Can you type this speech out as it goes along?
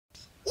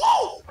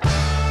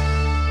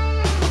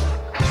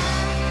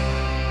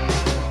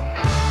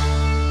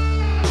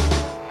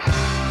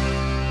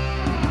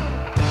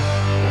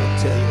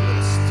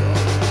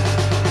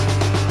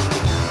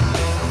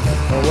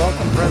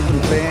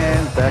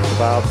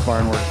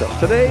Barn Workshop.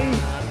 Today,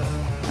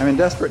 I'm in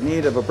desperate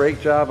need of a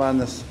brake job on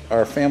this,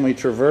 our family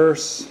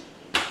Traverse.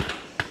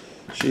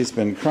 She's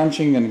been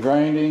crunching and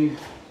grinding.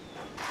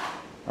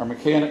 Our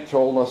mechanic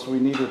told us we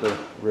needed a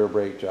rear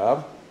brake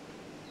job.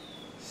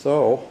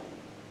 So,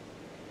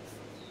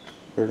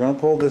 we're going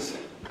to pull this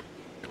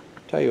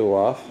tail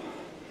off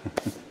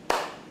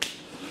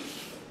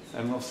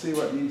and we'll see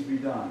what needs to be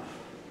done.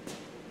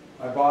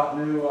 I bought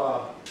new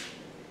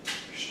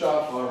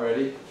stuff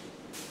already.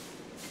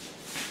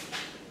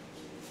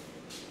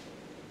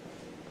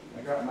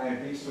 I got my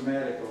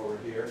Beast-O-Matic over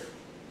here.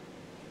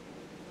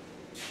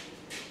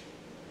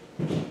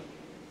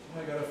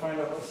 I gotta find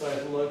out what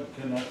size lug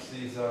nuts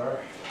these are.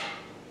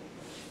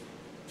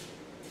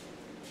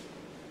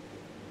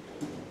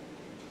 Too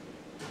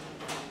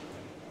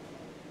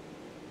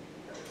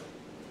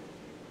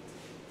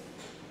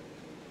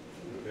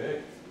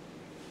big.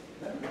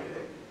 That big.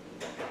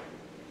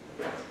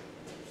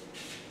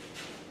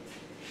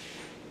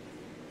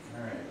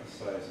 Alright, what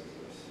size is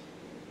this?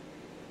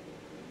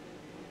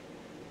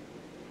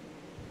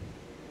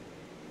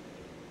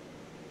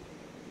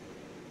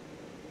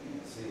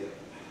 Can't see it.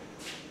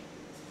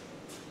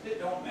 It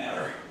don't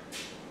matter.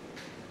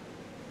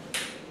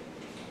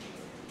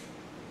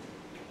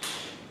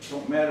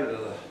 Don't matter to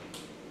the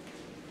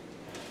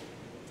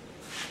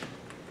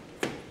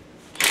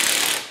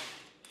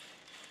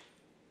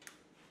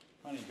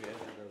honey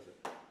badger, does it?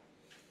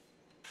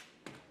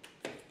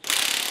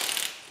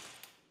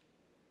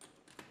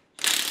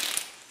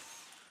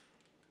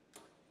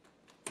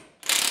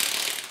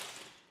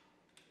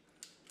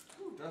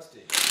 Ooh,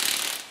 dusty.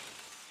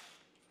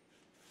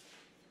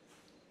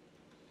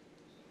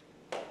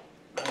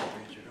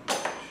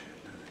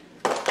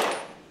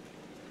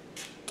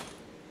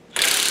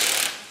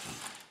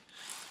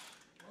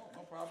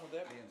 Problem with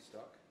that being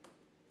stuck.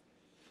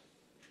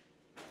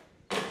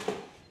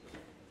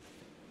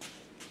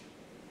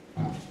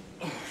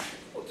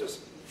 We'll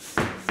just...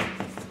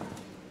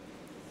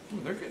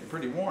 Ooh, they're getting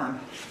pretty worn.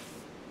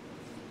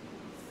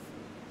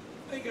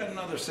 They got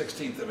another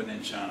 1/16 of an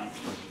inch on them.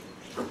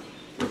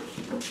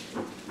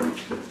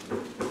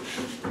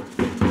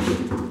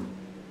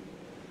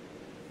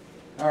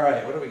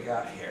 Alright, what do we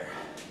got here?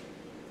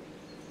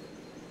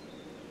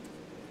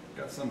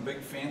 Got some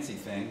big fancy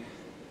thing.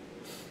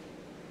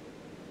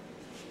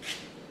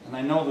 And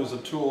I know there's a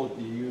tool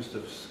you use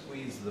to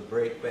squeeze the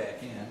brake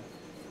back in.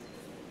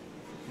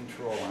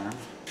 Control arm.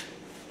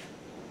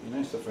 Be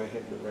nice if I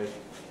had the right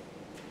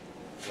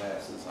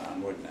glasses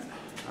on, wouldn't it?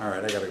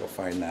 Alright, I gotta go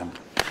find them.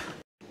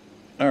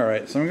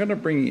 Alright, so I'm gonna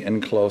bring you in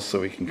close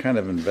so we can kind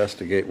of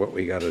investigate what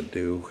we gotta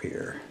do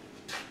here.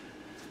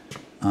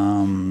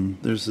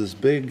 There's this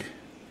big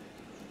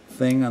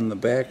thing on the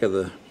back of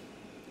the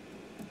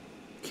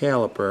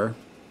caliper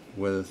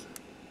with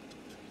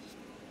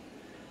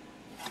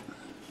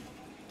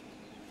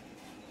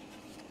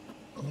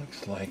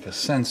looks like a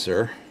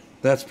sensor.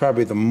 That's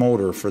probably the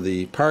motor for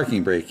the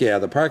parking brake. Yeah,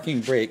 the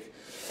parking brake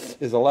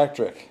is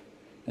electric.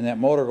 And that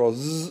motor goes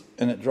zzz,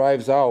 and it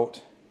drives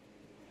out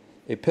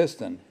a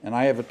piston. And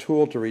I have a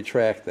tool to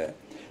retract that.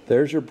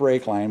 There's your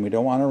brake line. We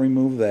don't want to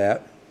remove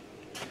that.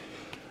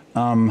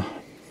 I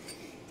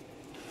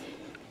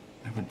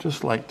would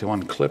just like to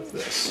unclip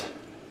this.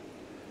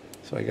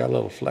 So I got a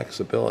little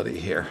flexibility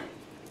here.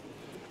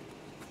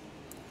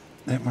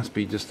 That must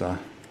be just a...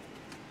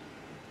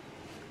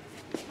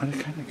 What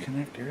kind of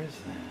connector is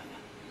that?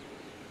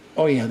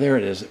 Oh yeah, there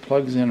it is. It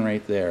plugs in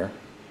right there.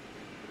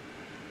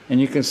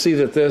 And you can see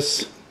that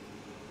this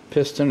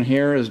piston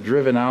here is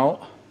driven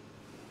out.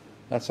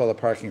 That's how the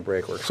parking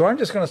brake works. So I'm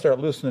just going to start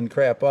loosening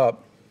crap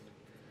up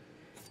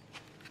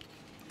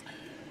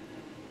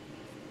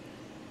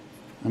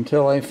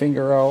until I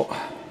figure out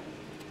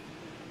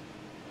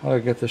how to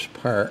get this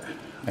part.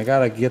 I got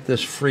to get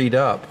this freed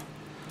up.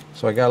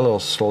 So I got a little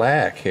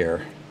slack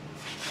here.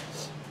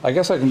 I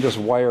guess I can just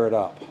wire it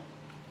up.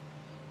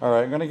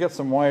 Alright, I'm going to get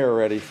some wire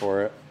ready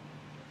for it.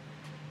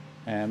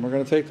 And we're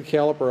going to take the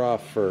caliper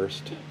off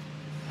first.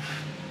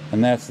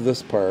 And that's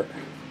this part.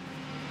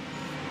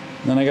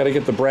 And then I got to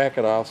get the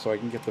bracket off so I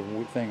can get the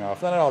thing off.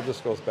 Then it all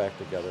just goes back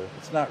together.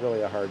 It's not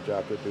really a hard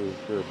job to do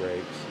rear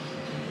brakes.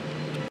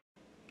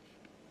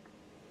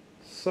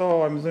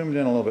 So I'm zoomed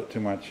in a little bit too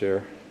much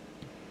here.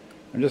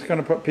 I'm just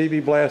going to put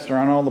PB Blaster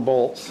on all the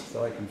bolts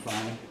that I can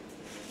find.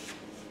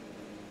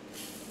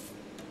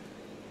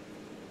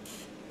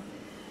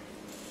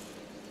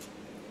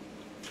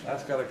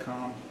 That's got to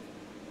come.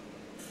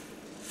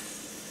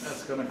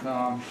 That's going to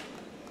come.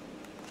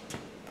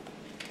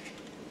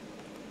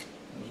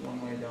 There's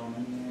one way down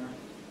in there.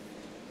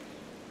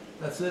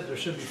 That's it. There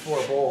should be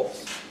 4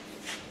 bolts.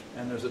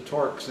 And there's a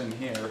Torx in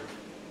here.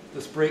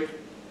 This brake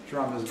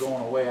drum is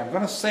going away. I'm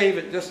going to save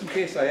it just in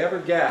case I ever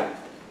get it.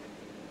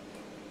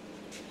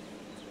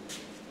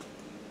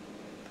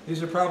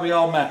 These are probably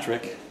all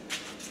metric.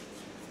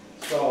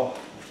 So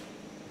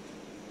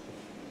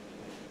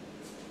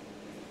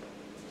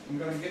I'm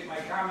going to get my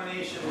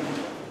combination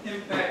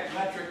impact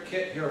metric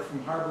kit here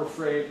from Harbor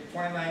Freight,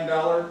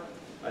 $29.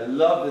 I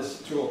love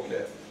this tool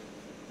kit.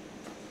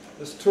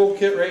 This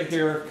toolkit right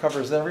here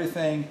covers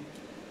everything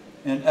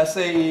in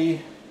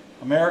SAE,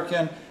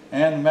 American,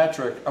 and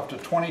metric up to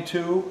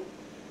 22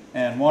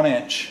 and 1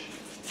 inch.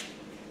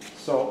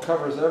 So it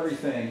covers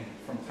everything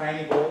from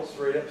tiny bolts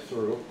right up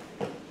through.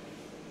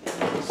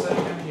 I'll set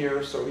him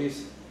here so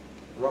he's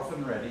rough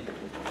and ready.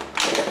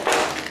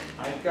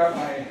 I've got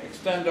my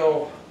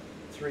Extendo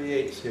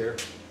 3/8 here.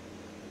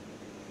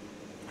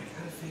 I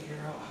gotta figure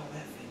out how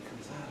that thing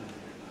comes out of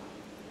there now.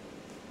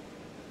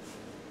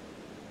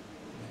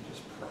 Can I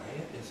just pry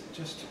it? Is it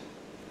just,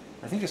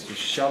 I think it's just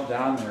shoved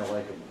down there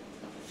like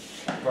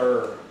a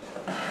burr.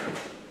 I'm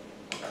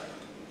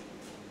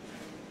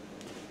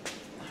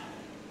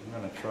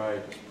gonna try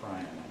just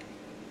prying it.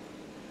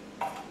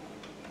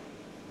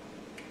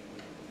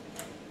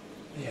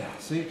 Yeah,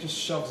 see, it just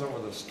shoves over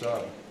the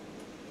stud.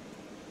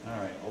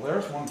 Alright, well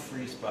there's one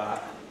free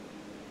spot,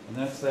 and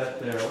that's that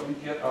there. Let me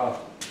get a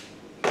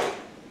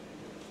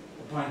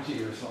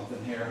punchy or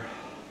something here.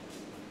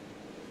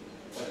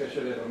 Like I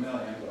should have a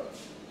million, but...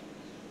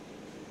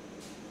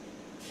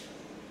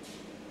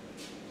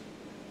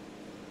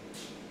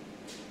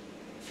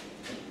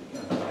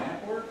 Does the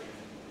lamp work?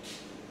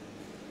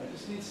 I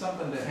just need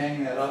something to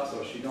hang that up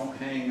so she don't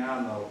hang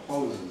on the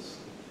hoses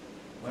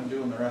when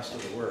doing the rest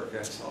of the work,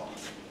 that's all.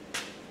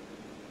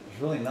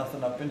 There's really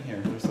nothing up in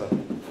here. There's a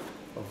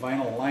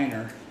vinyl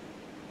liner.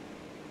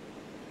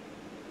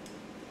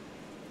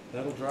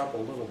 That'll drop a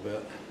little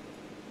bit.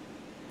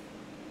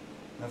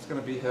 That's going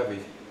to be heavy.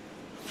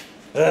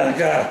 Ah,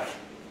 God.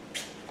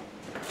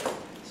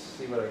 Let's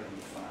see what I can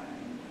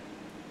find.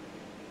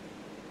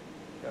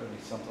 Got to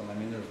be something. I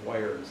mean, there's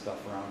wire and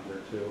stuff around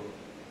here too.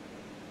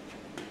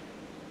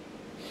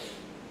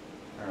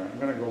 All right, I'm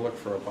going to go look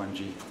for a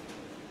bungee.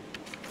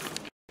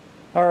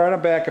 All right,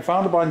 I'm back. I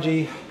found a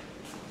bungee.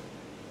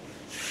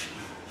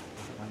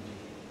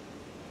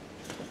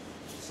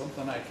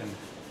 Something I can,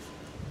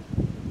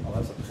 oh,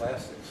 that's a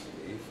plastic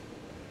sleeve.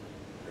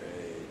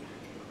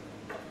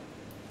 Great.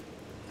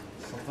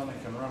 Something I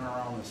can run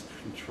around this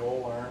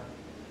control arm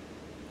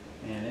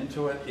and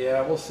into it.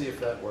 Yeah, we'll see if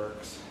that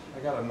works. I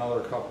got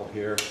another couple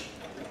here.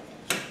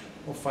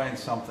 We'll find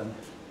something.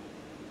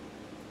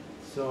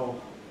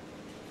 So,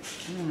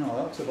 I don't know,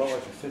 that looks about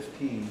like a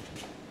 15.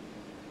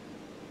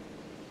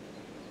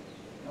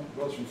 Well, it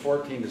goes from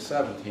 14 to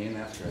 17,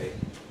 that's great.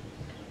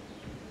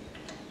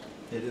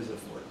 It is a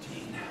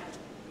 14.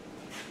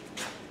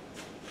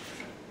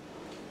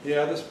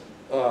 Yeah, this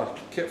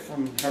kit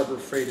from Harbor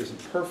Freight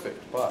isn't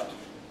perfect, but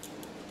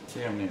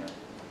damn near.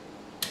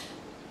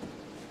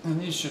 And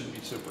these shouldn't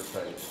be super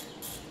tight.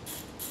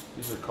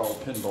 These are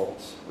called pin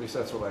bolts. At least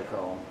that's what I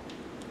call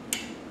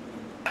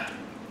them.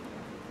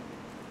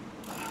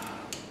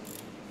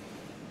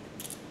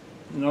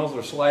 And those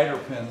are slider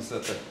pins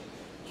that the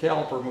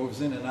caliper moves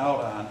in and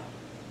out on.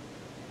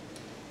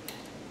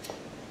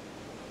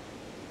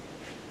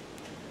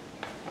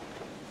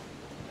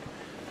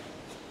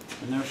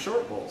 And they're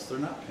short bolts, they're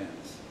not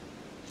pins.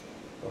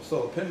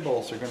 So the pin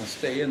bolts are going to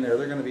stay in there.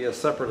 They're going to be a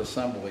separate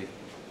assembly.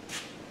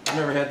 I've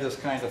never had this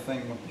kind of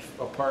thing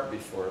apart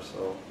before,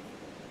 so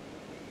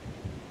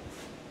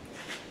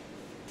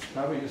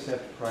probably just have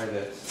to pry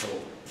that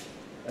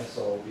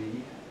SOB.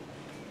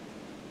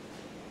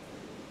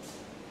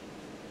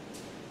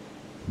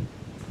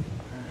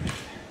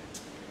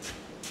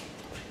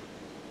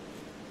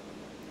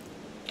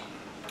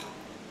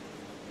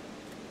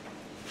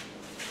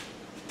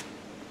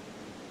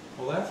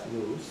 Well, that's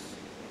loose,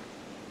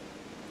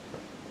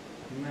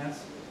 and that's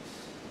loose.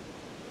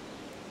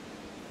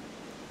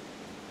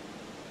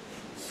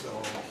 So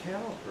the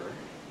caliper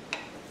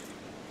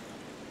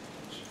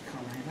should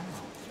come right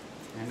out,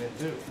 and it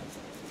do.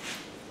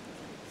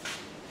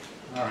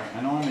 All right,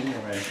 I know I'm in your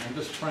way. I'm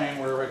just trying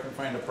wherever I can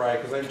find a pry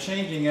because I'm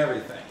changing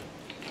everything.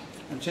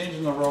 I'm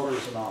changing the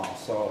rotors and all,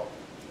 so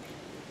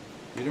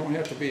you don't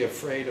have to be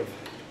afraid of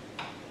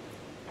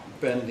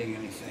bending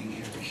anything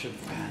here. We should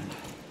bend.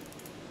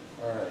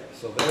 Alright,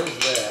 so there's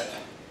that.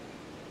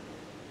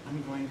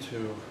 I'm going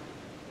to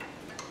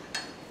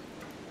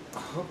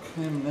hook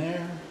him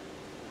there.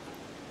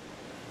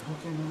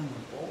 Hook him on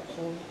the bolt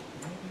hole,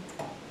 maybe.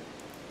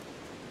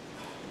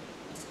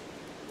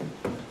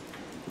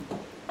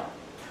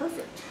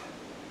 Perfect.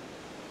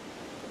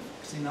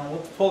 See, now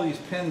we'll pull these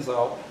pins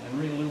out and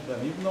re-lube them.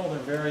 Even though they're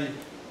very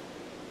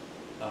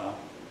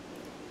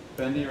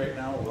bendy right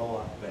now,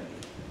 well, bendy.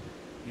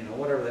 You know,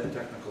 whatever that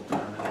technical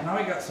term is. Now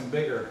we got some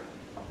bigger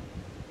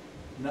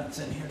nuts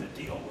in here to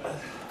deal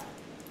with.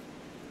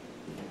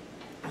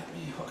 Let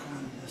me hook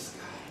on this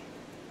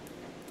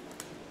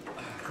guy.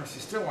 Of course, he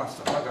still wants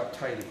to hug up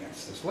tight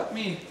against this. Let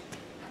me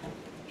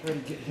try to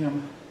get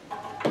him. I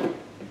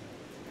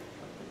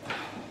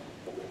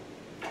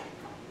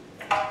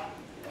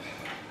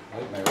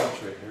have my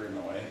wrench right here in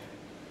the way.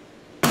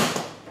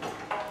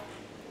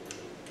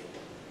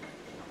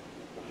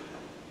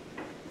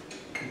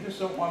 You just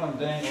don't want him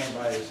dangling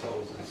by his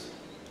hoses.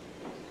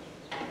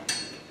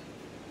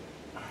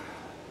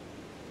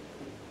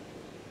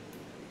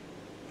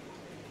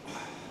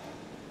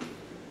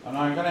 And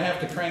I'm going to have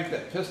to crank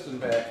that piston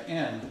back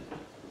in.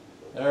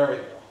 There we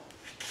go.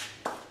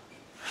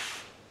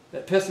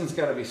 That piston's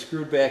got to be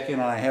screwed back in,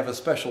 and I have a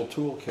special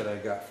tool kit I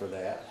got for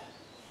that.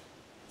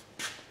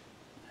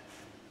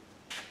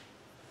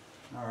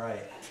 All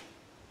right.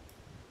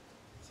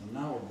 So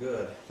now we're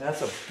good.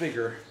 That's a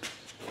bigger,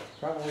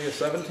 probably a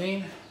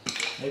 17,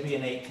 maybe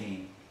an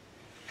 18.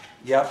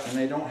 Yep, and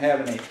they don't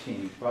have an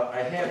 18, but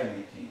I have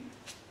an 18.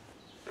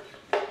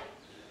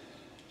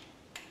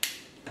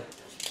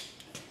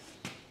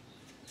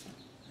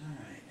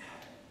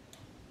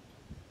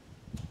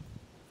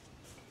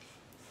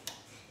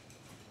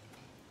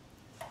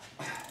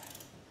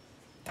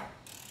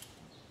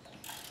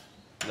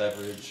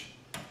 Leverage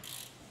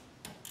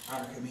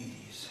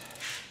Archimedes.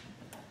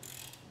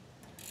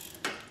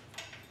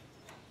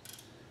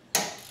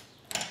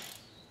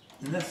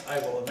 And this I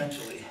will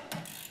eventually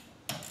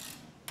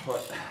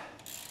put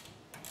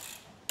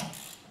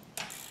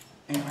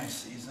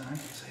anti-seize on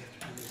because I have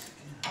to do this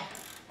again.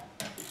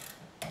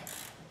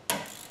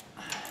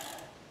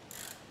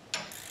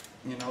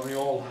 You know the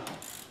old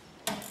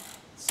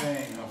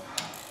saying of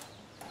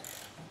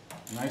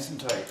nice and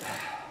tight.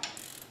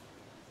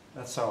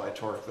 That's how I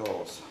torque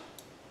those.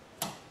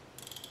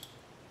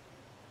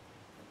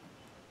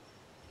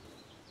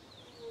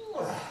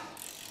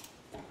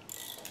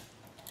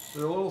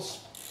 They're a little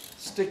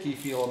sticky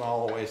feeling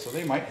all the way, so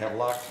they might have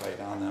Loctite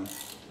on them.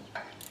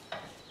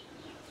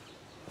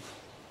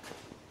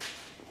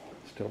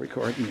 Still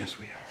recording? Yes,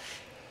 we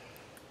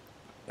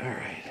are. All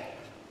right.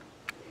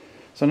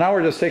 So now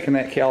we're just taking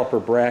that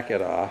caliper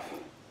bracket off.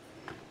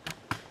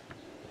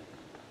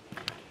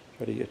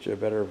 Try to get you a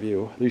better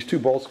view. These two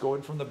bolts go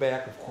in from the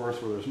back, of course,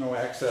 where there's no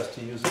access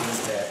to use the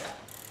impact.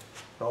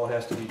 It all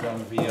has to be done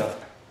via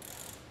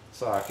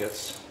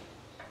sockets.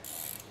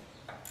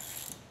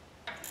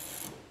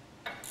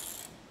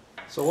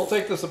 So we'll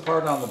take this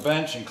apart on the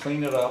bench and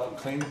clean it up and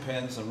clean the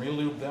pins and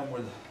re-lube them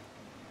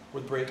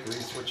with brake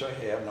grease, which I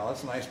have. Now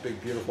that's a nice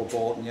big beautiful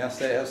bolt, and yes,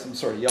 that has some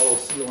sort of yellow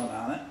sealant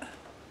on it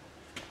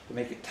to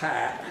make it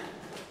tight.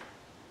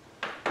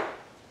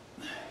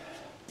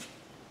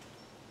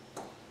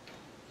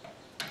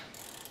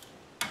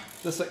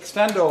 This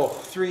Extendo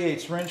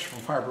 3/8 wrench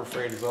from Harbor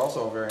Freight is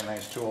also a very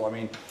nice tool. I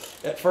mean,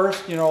 at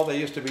first, you know, they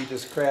used to be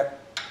just crap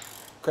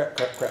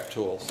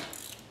tools.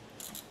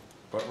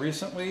 But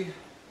recently,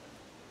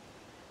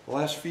 the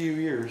last few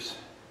years,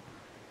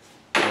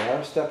 they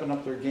are stepping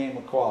up their game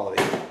of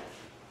quality.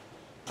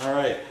 All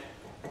right.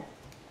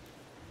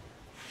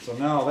 So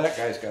now that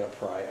guy's got to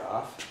pry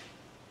off.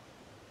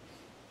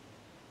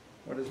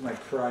 What is my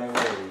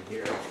priority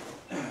here?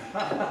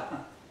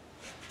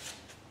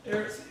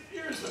 Here's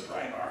the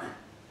pry bar.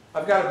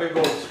 I've got a big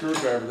old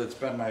screwdriver that's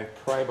been my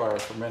pry bar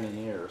for many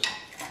years.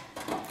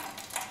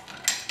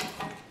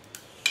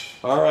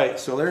 All right,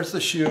 so there's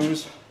the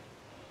shoes.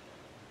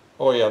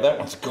 Oh yeah, that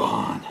one's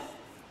gone.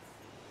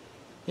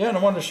 Yeah,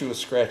 no wonder she was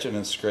scratching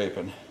and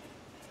scraping.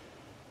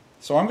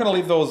 So I'm going to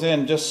leave those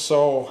in just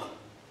so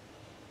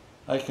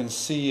I can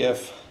see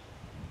if...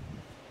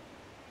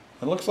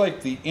 It looks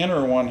like the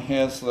inner one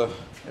has the...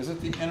 Is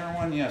it the inner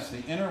one? Yes,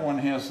 the inner one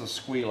has the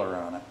squealer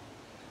on it.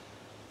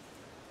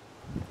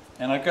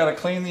 And I've got to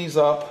clean these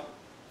up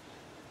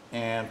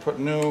and put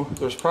new...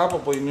 There's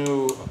probably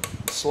new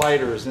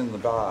sliders in the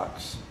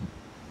box.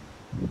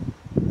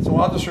 So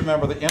I'll just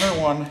remember the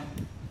inner one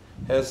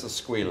has the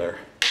squealer.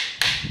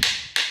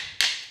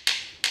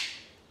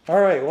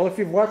 Alright, well if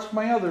you've watched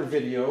my other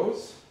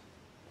videos,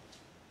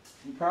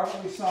 you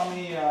probably saw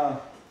me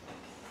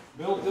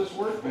build this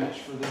workbench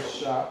for this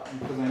shop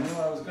because I knew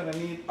I was going to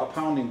need a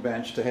pounding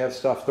bench to have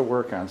stuff to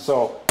work on.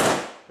 So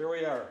here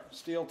we are,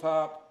 steel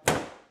top,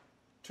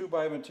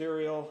 2x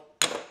material.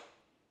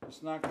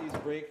 Let's knock these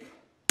brake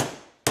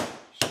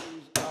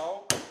shoes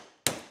out.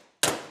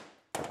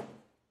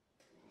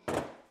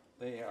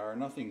 They are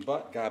nothing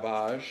but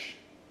garbage.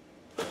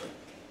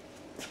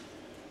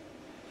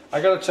 I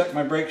gotta check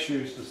my brake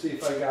shoes to see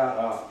if I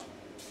got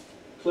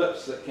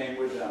clips that came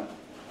with them.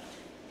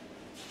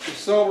 If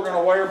so, we're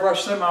gonna wire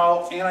brush them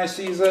out,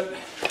 anti-seize it,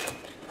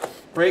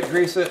 brake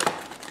grease it.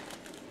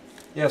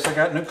 Yes, I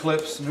got new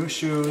clips, new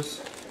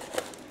shoes.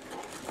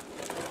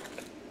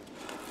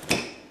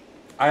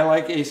 I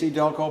like AC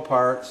Delco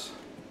parts.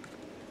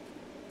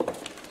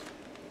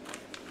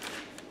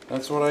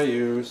 That's what I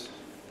use.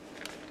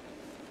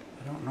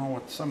 I don't know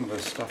what some of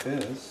this stuff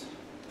is.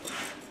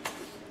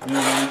 It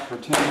doesn't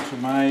pertain to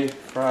my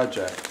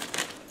project.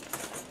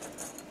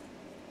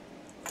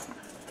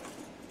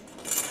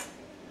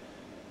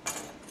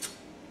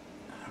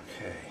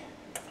 Okay.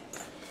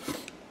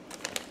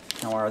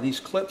 Now are these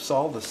clips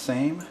all the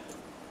same?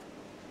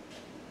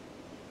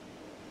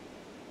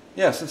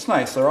 Yes, it's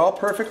nice. They're all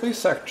perfectly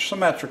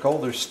symmetrical.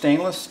 They're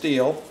stainless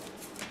steel.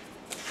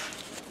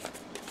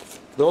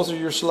 Those are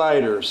your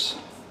sliders.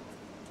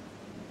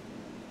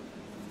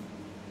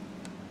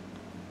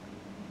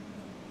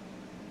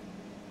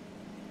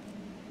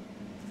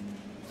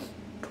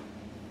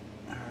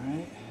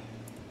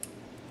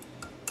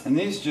 And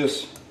these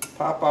just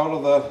pop out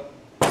of the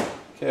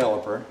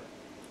caliper.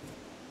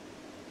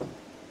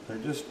 They're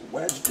just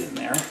wedged in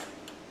there.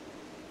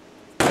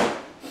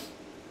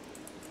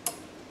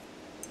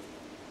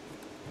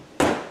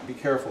 be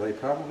careful. They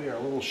probably are a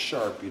little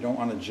sharp. You don't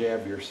want to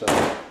jab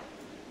yourself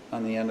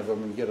on the end of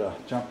them and get a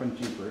jumping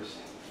jeepers.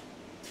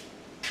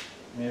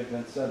 May have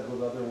been said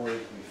with other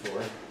words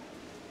before.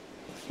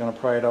 Gonna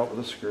pry it out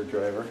with a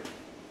screwdriver.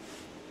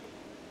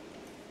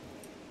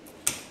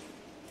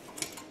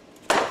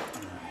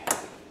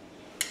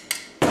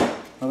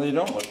 Well, they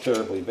don't look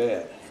terribly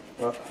bad,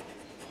 but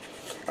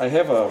I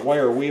have a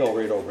wire wheel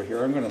right over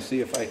here. I'm going to see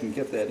if I can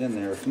get that in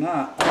there. If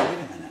not, oh, wait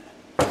a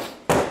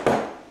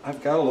minute.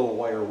 I've got a little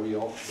wire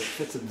wheel that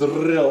fits a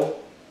drill.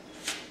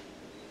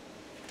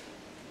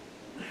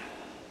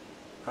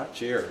 Hot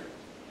chair.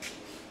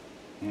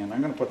 And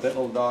I'm going to put that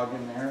little dog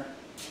in there.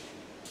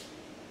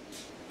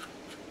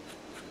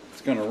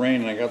 It's going to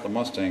rain and I got the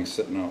Mustang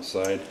sitting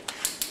outside.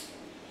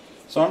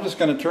 So I'm just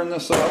going to turn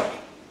this up.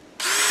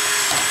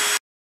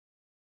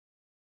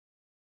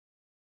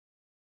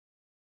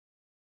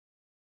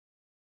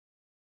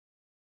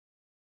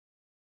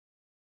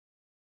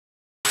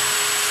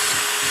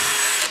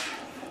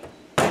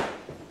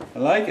 I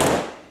like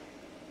it.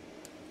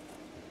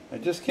 I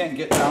just can't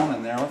get down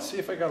in there. Let's see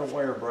if I got a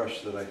wire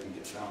brush that I can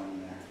get down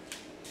in there.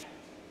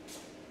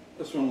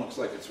 This one looks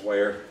like it's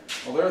wire.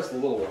 Well, there's the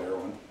little wire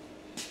one.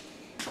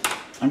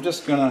 I'm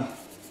just gonna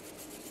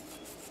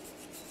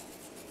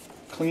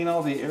clean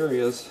all the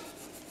areas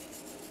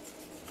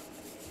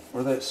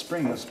where that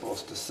spring is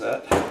supposed to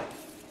set.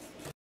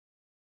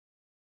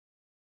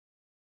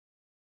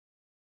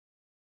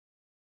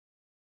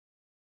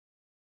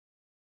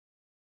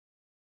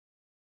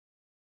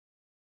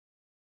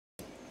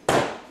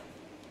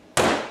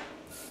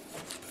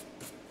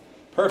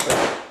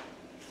 Perfect.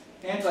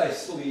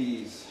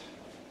 Anti-sleaze.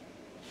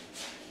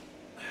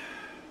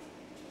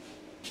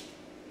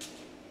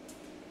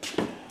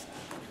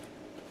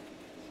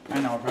 I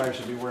know I probably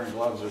should be wearing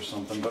gloves or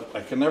something, but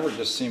I can never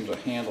just seem to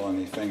handle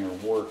anything or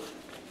work.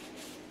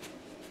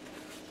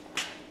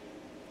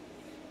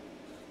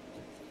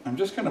 I'm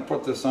just going to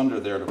put this under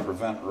there to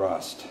prevent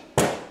rust.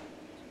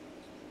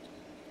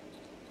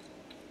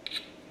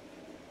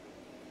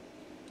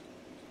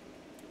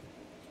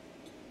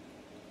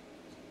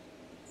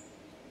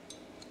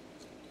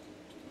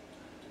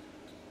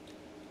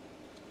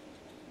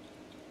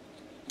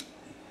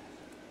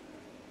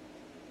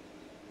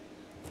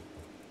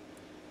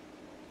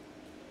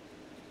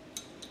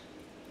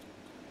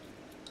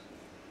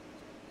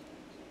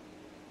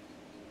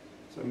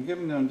 So I'm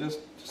giving them just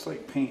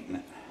like painting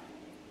it.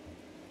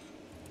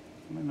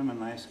 Giving them a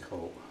nice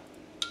coat.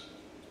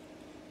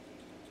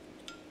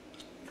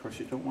 Of course,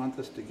 you don't want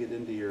this to get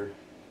into your...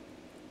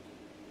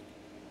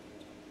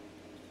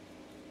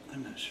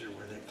 I'm not sure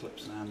where that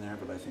clips on there,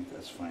 but I think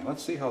that's fine.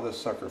 Let's see how this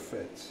sucker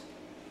fits.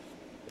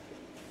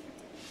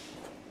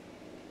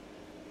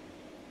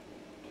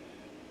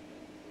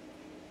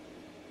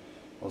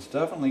 Well, it's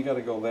definitely got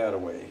to go that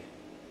way,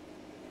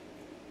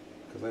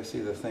 because I see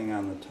the thing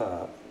on the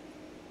top.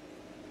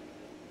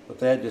 But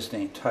that just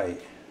ain't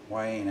tight.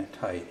 Why ain't it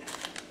tight?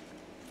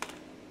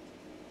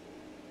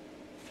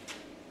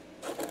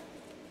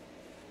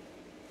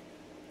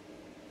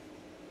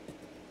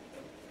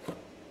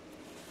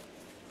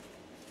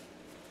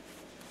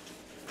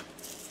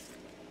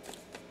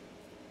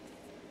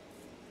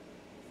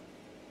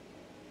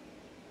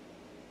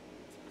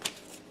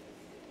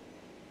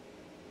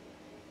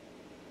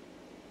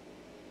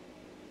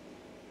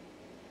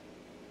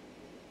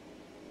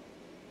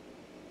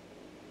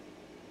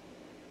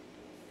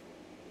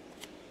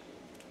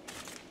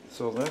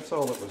 So that's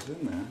all that was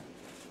in there.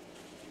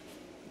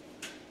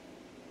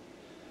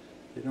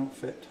 They don't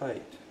fit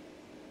tight.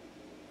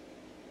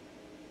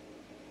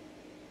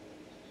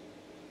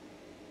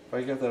 If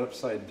I get that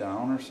upside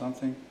down or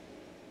something,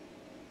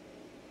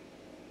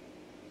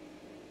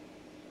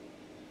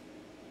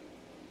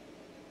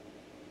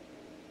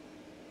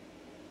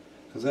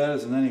 because that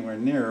isn't anywhere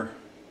near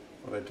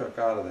what I took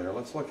out of there.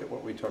 Let's look at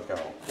what we took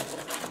out.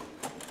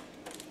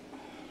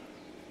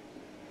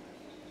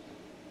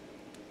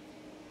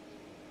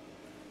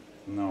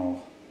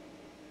 No.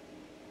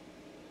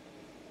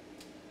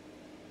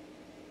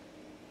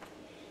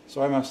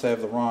 So I must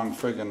have the wrong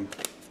friggin'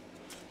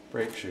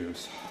 brake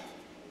shoes.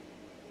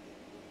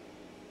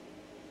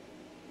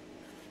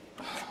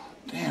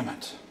 Damn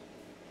it.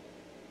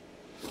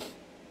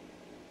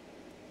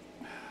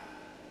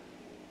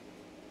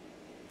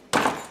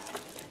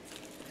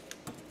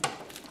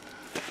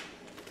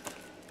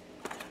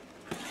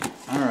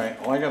 Alright,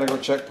 well I gotta go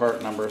check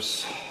part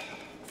numbers.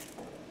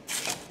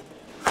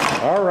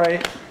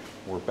 Alright.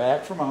 We're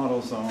back from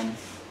AutoZone.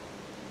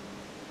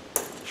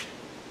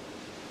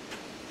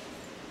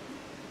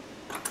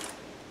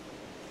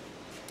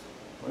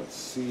 Let's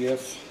see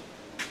if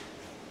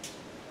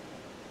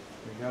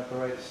we got the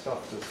right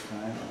stuff this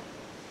time.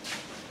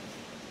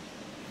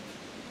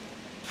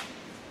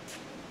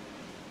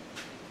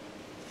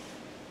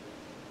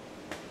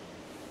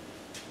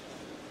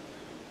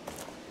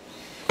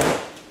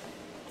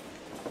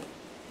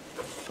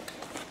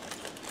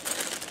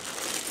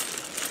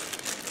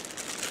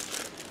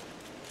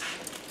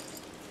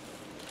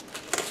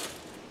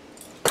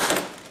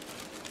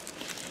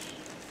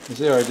 You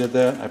see how I did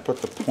that? I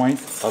put the point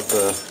of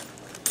the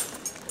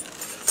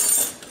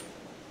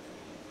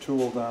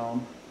tool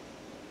down.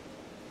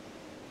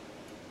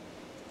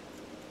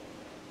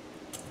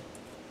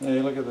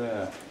 Hey, look at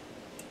that.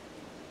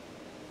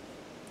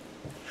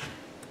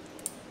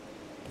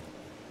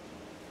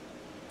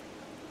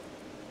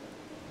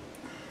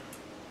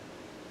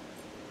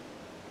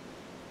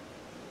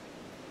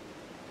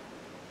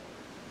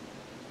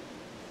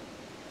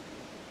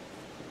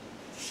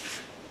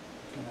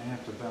 And I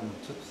have to bend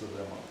the tips of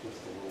them up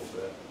just a little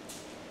bit.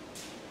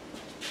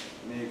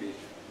 Maybe.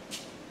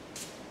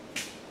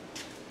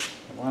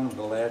 I want them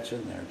to latch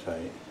in there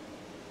tight.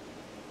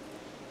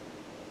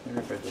 Maybe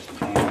if I just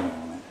hand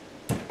on it.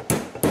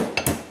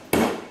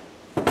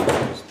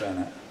 Just bend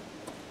it.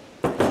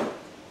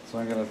 So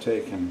I'm going to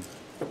take and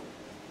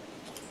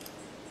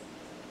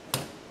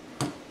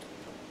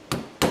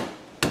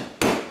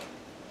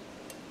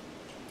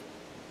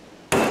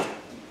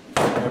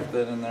wrap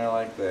that in there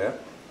like that.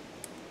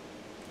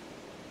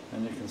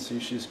 And you can see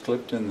she's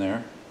clipped in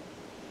there.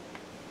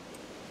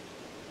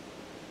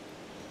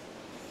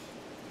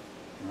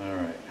 All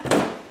right.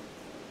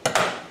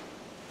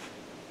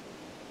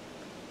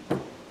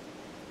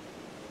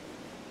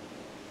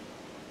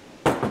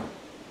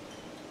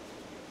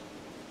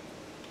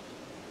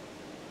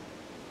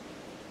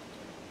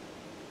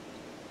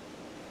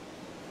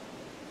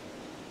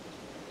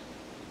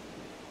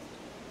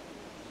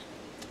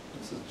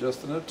 This is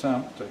just an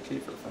attempt to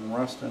keep it from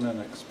rusting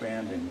and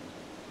expanding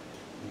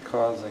and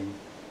causing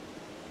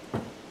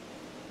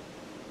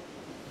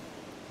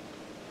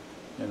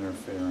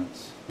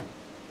interference.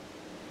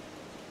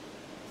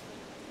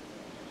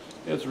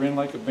 It's raining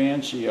like a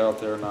banshee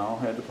out there now.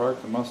 Had to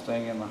park the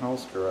Mustang in the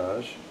house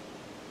garage.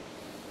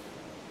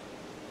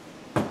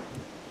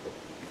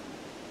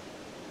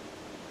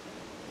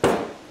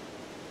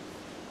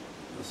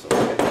 This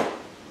okay?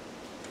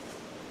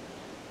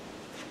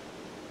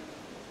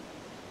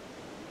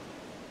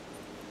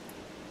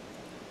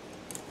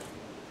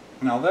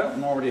 Now that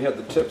one already had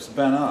the tips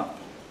bent up.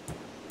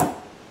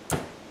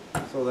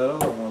 So that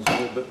other one was a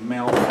little bit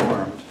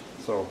malformed.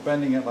 So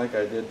bending it like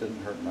I did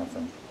didn't hurt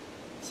nothing.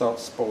 It's how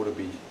it's supposed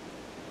to be.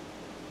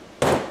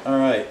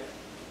 Alright.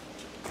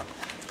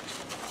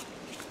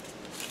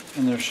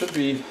 And there should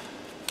be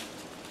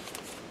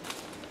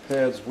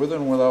pads with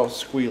and without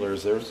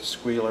squealers. There's the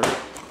squealer.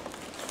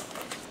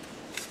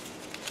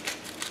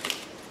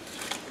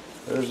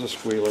 There's a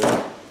squealer.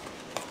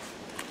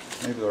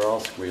 Maybe they're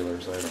all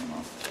squealers, I don't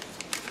know.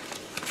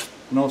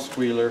 No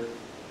squealer.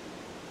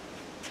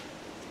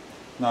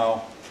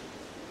 Now,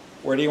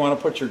 where do you want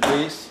to put your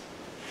grease?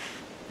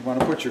 You want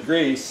to put your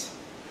grease,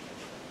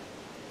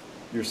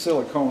 your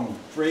silicone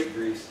brake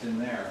grease in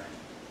there.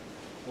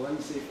 Well, let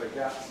me see if I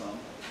got some.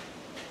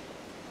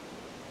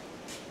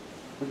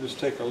 We'll just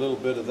take a little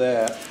bit of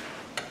that.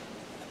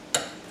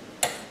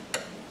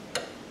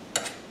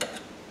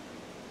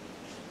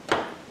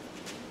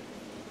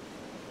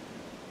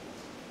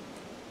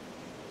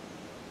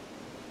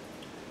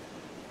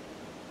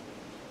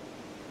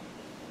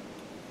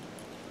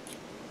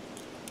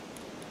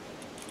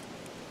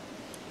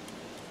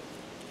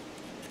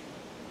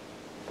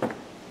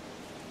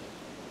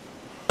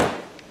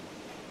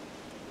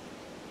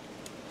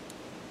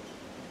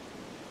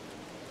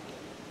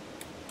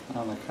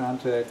 On the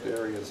contact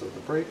areas of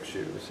the brake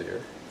shoes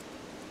here,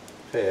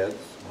 pads,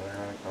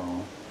 whatever I call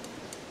them,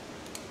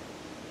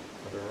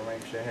 whatever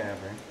makes you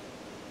happy.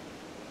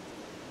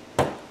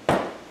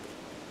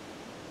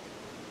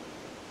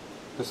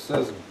 This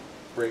says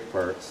brake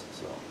parts,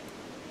 so.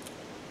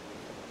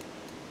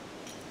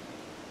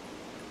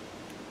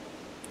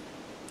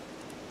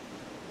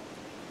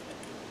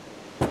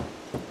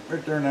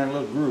 Right there in that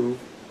little groove.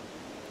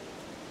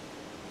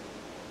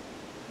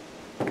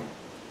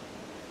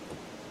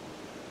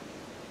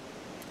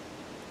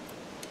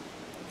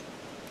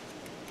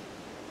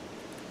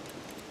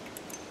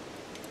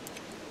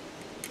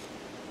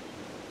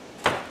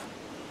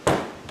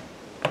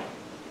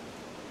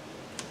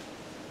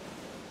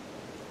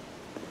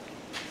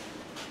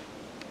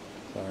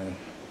 Sorry,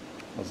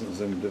 wasn't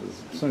zoomed in.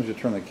 As soon as you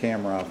turn the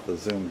camera off, the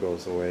zoom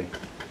goes away.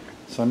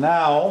 So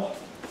now,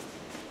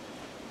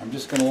 I'm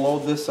just going to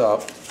load this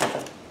up.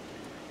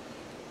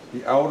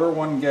 The outer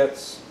one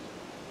gets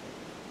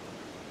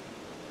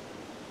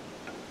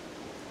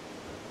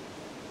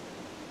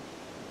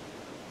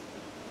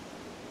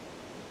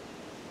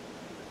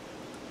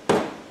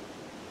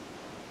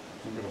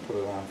I'm going to put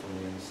it on from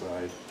the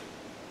inside, like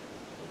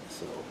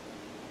so.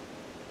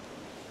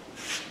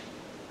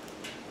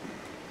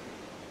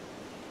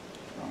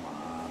 Come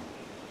on.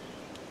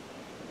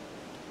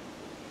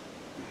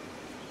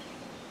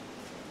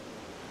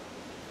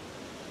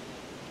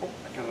 Oh,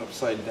 I got it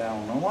upside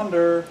down. No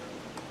wonder.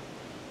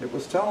 It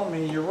was telling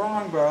me you're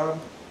wrong, Bob.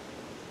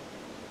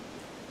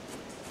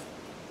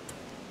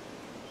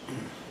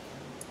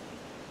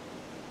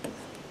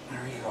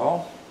 There you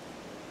go.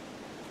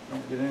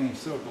 Don't get any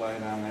silk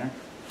glide on there.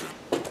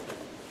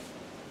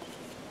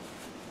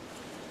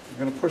 I'm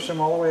going to push them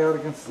all the way out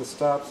against the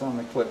stops on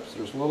the clips.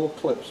 There's little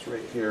clips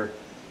right here.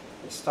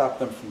 stop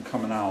them from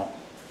coming out.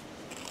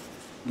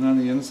 And on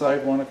the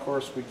inside one, of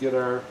course, we get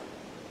our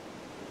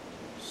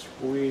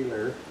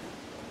squealer.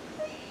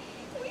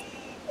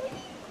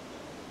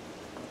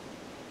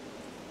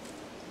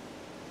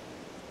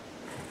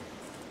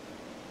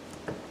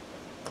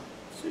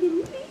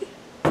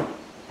 Come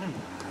on.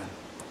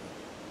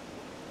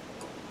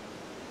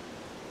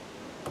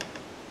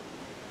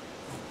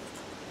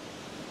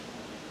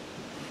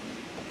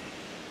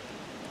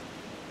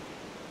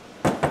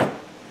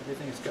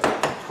 Everything's got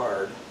to be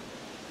hard.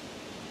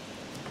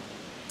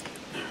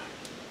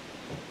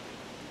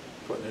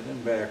 Putting it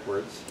in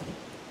backwards.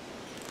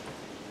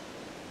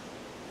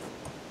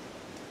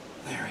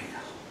 There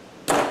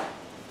we go.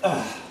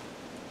 Ugh.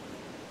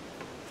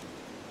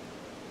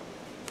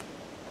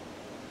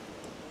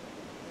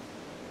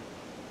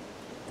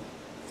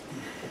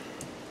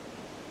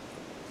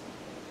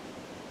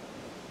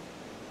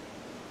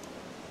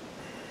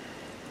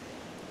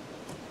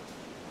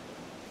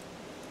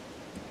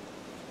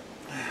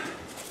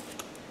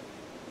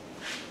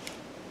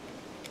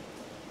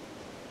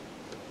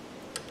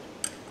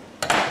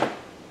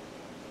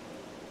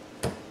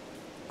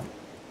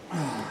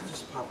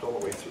 Popped all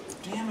the way through.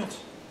 Damn it.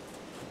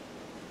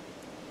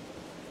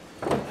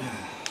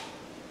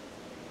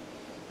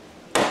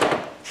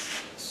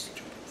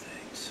 Stupid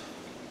things.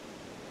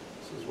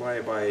 This is why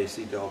I buy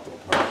AC Delco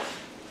parts.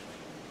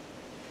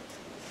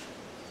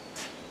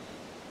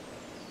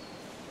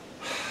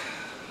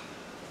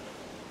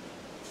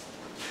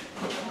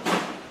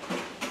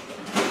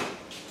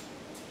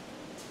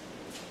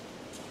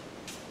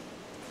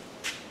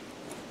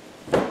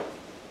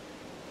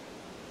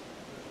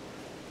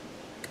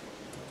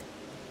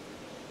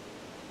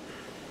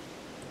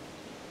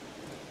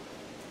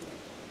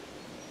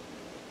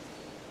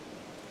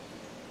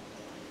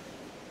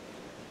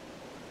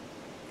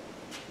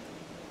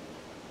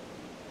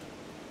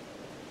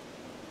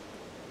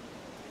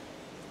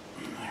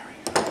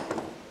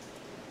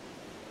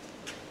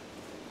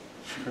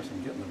 Of course,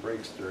 I'm getting the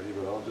brakes dirty,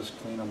 but I'll just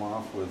clean them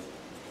off with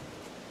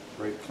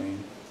brake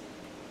clean.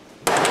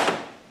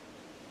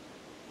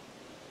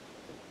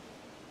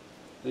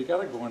 They got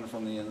to go in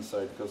from the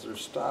inside because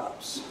there's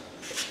stops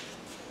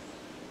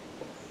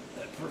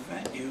that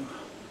prevent you.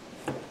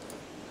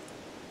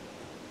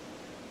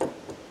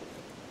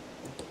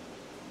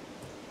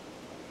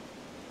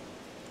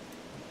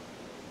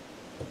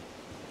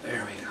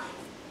 There we go.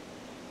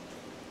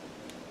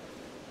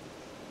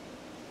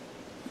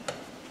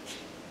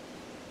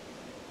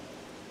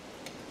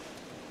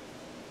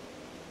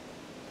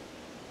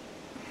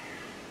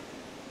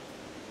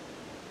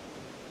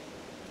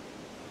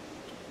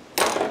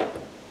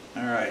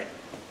 Alright,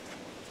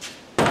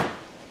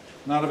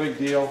 not a big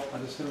deal. I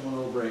just hit them with a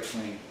little brake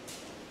clean.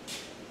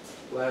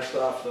 Blast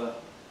off the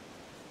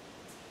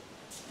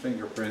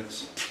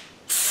fingerprints.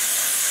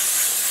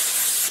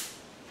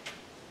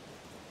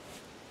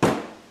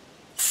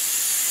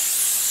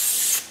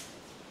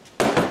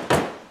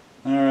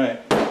 Alright,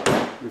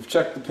 we've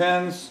checked the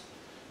pins,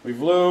 we've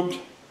lubed,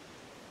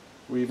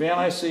 we've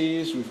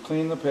anti-seized, we've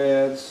cleaned the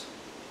pads.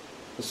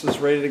 This is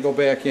ready to go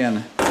back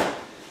in.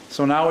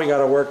 So now we got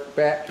to work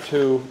back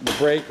to the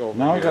brake over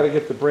Now we got to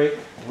get the brake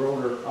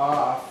rotor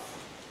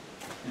off,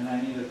 and I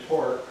need a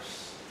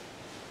Torx,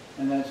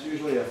 and that's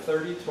usually a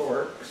 30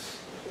 Torx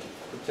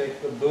to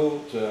take the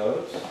boot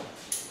out,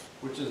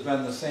 which has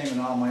been the same in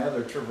all my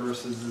other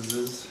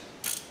Traverses.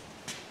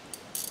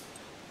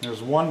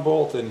 There's one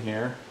bolt in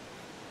here.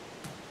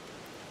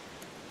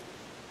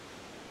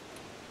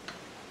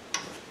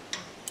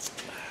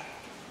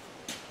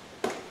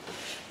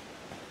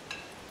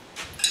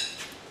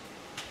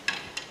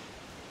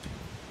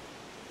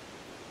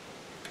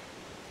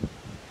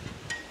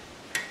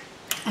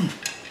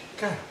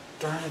 God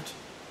darn it.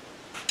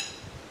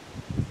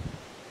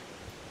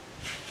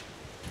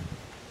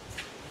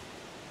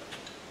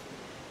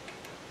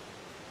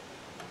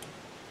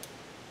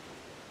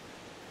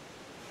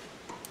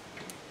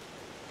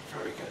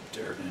 Probably got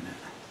dirt in it.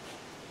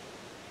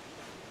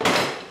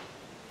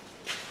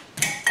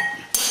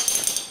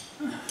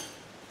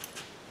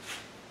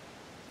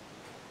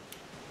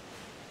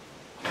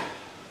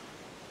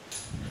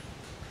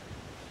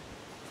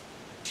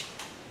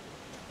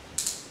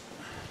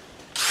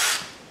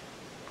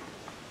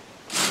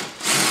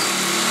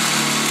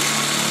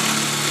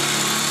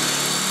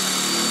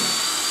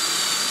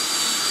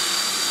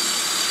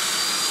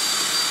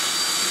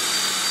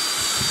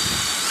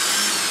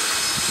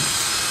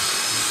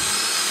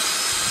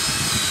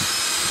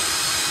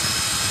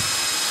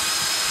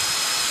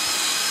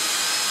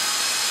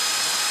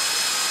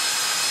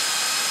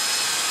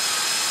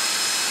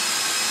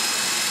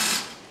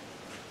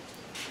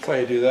 That's how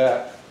you do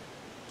that.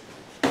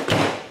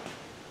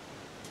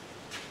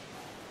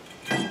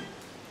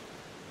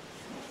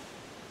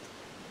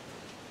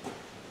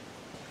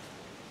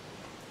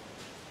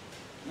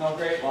 No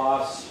great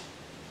loss.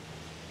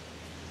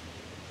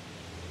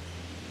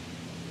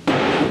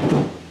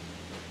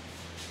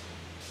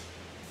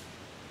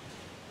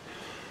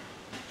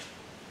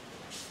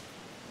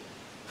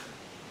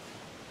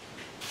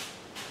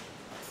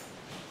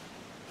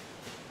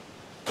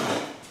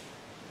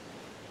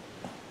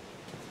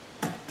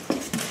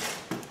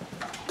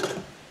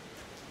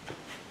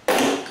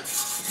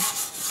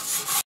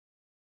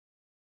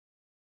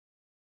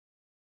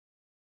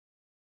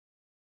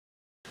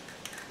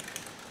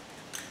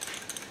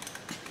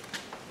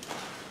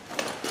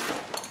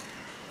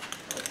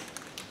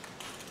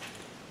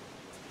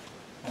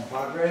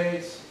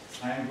 compadres.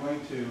 I am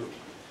going to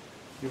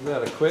give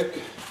that a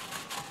quick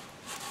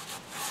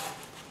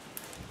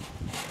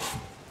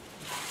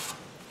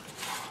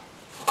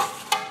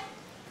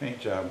paint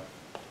job.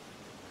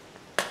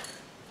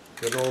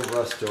 Good old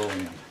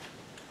Rust-Oleum.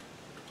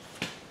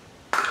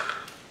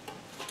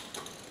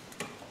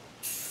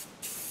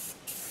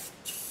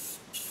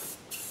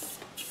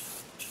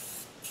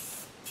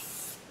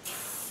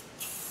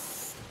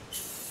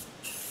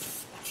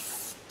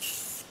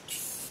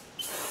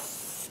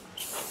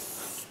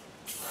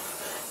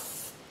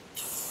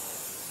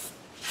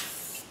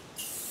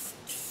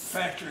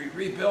 Factory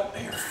rebuilt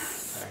here,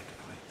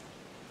 practically.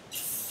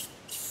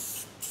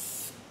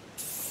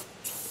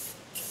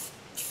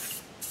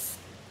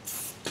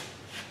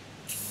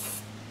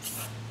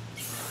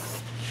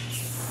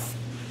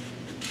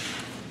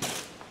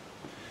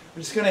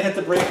 We're just going to hit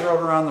the brake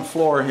rotor on the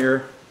floor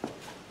here.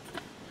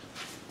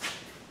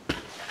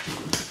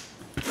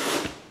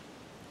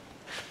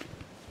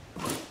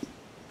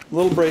 A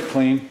little brake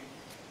clean.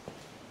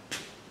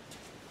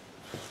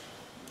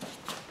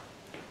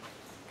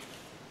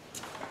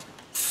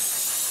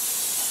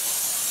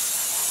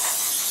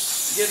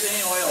 Get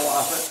any oil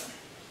off it.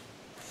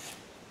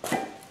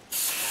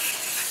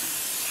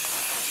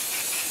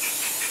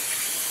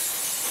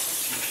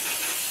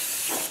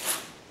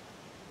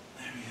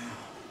 There we go.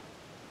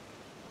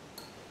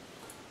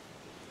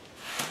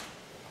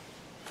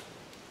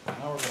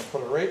 Now we're going to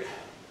put it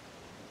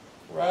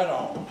right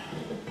on.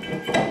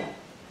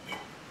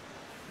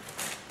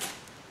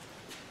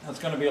 That's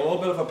going to be a little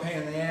bit of a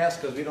pain in the ass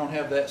because we don't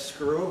have that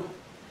screw.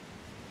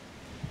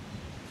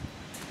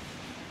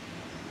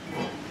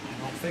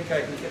 I think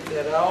I can get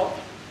that out.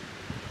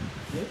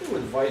 Maybe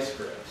with vice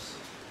grips.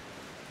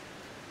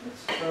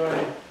 Let's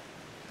try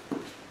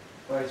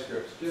vice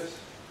grips just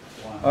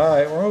once. All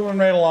right, we're moving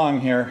right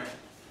along here.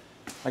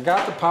 I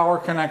got the power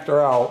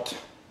connector out.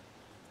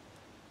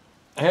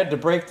 I had to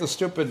break the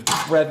stupid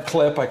red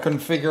clip. I couldn't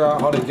figure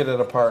out how to get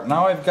it apart.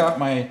 Now I've got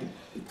my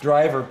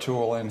driver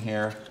tool in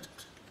here.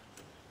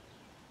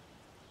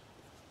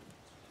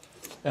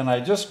 And I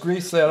just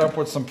greased that up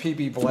with some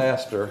PB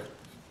Blaster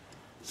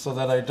so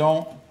that I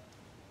don't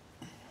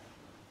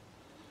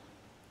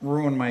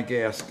ruin my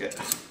gasket.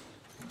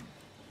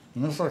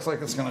 And this looks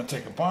like it's going to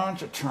take a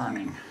bunch of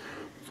turning.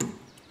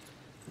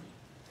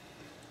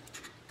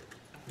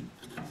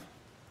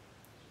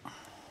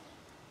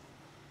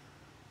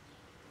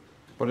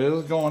 But it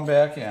is going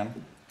back in,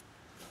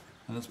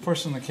 and it's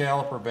pushing the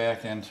caliper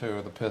back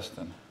into the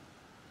piston.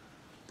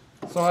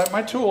 So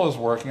my tool is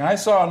working. I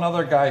saw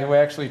another guy who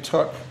actually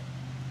took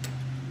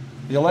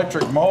the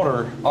electric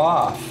motor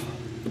off.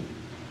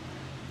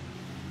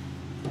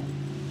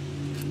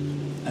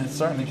 And it's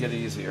starting to get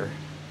easier.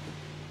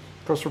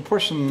 Of course, we're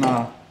pushing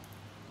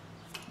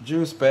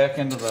juice back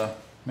into the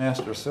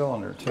master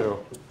cylinder too.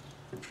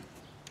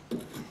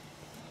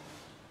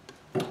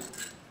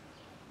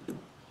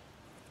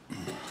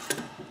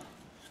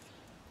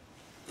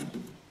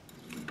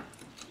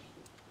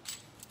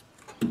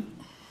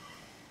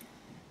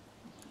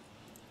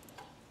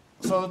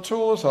 So the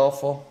tool is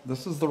helpful.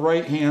 This is the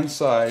right hand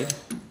side. It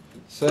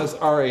says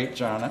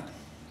RH on it.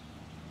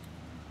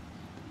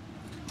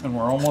 And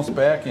we're almost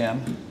back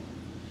in.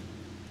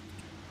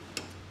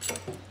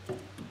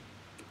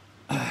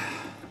 I'm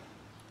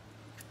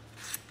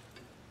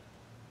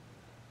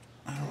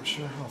not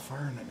sure how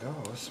far in it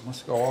goes. It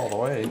must go all the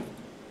way.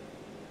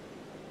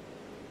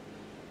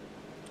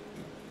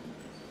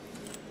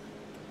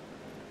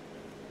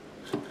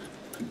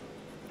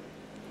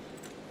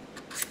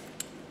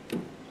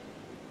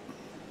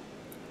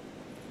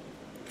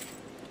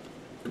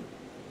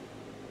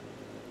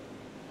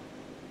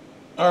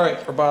 All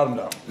right, we're bottomed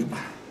out.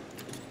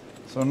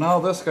 So now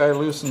this guy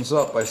loosens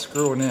up by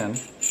screwing in.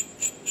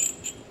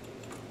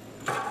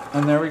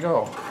 And there we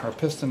go. Our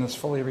piston is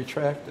fully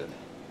retracted.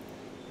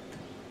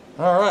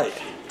 All right.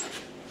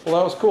 Well,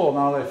 that was cool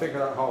now that I figured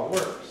out how it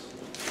works.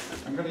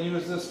 I'm going to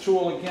use this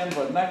tool again,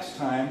 but next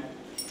time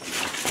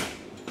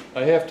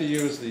I have to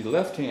use the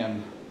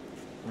left-hand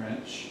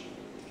wrench.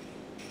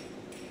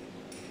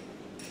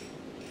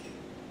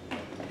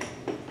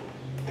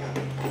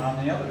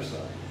 On the other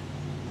side.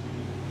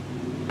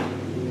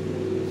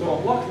 So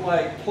it looked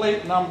like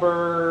plate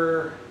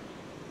number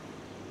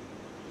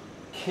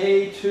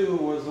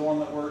K2 was the one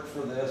that worked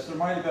for this. There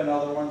might have been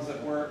other ones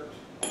that worked,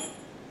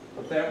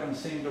 but that one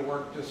seemed to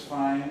work just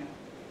fine.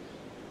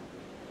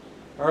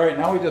 All right,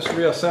 now we just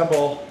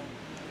reassemble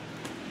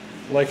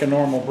like a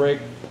normal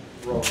brake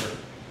rotor.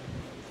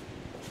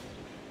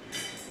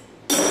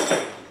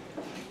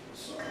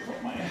 So I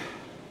put my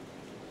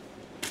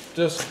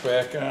disc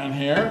back on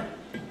here.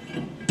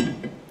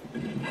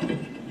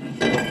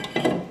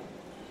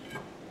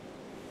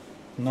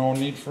 No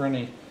need for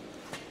any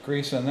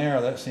grease in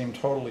there. That seemed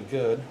totally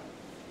good.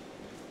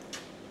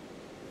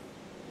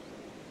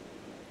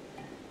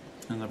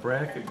 And the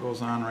bracket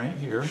goes on right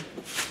here.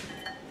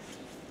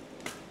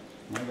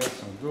 I got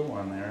some glue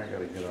on there I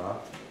gotta get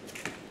off.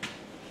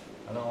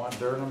 I don't want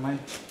dirt on my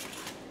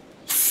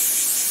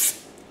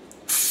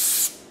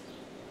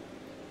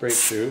brake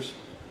shoes.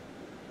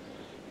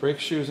 Brake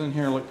shoes in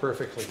here look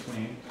perfectly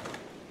clean.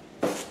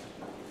 Alright.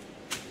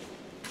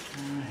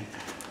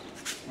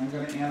 I'm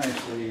going to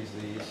anti-sleaze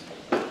these.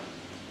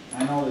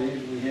 I know they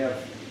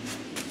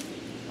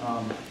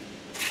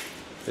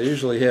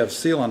usually have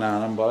sealant on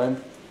them, but I'm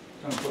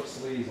going to put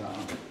sleeves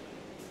on them.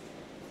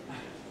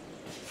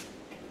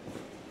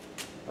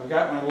 I've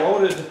got my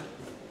loaded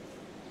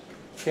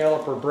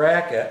caliper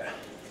bracket.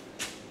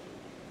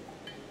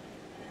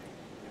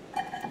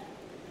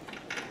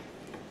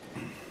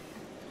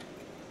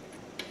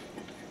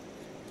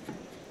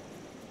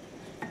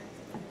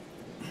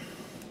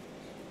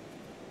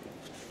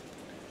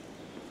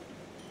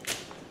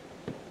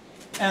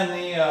 And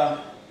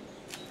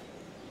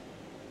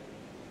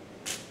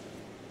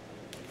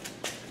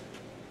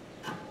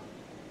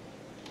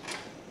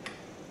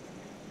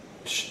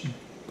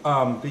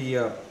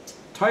the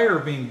tire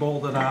being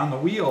bolted on, the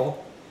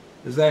wheel,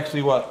 is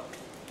actually what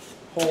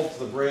holds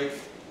the brake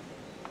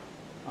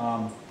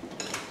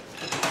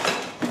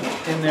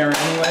in there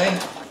anyway.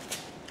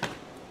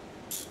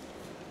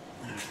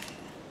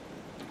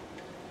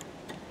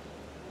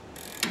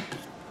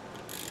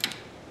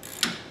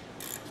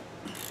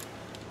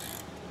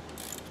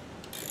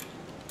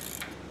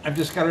 I've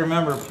just got to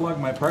remember to plug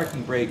my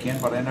parking brake in,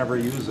 but I never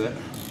use it.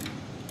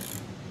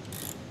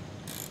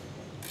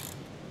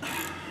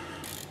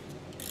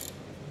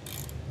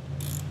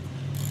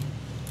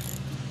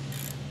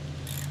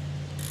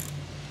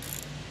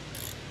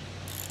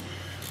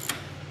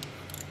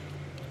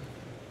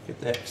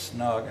 Get that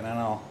snug, and then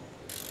I'll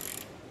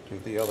do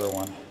the other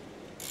one.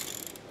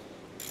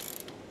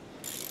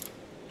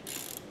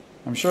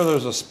 I'm sure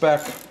there's a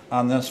spec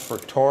on this for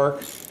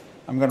torque.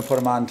 I'm going to put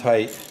them on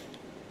tight.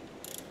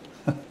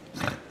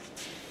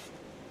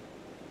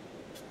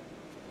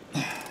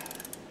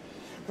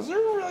 Because they're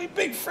really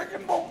big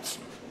freaking bolts.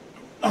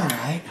 All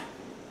right.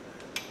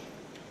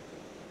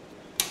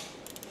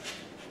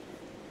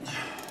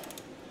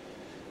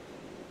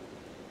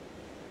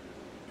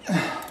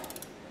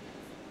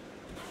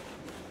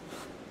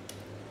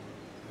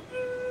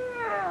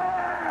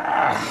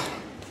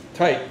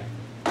 Tight.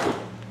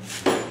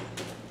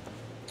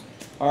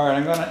 All right,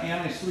 I'm going to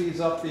anti-sleaze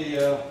up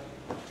the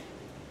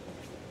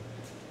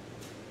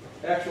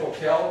actual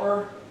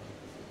caliper.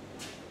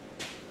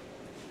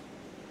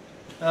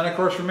 And of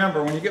course,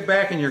 remember, when you get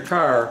back in your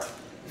car,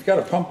 you've got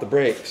to pump the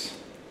brakes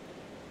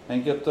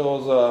and get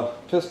those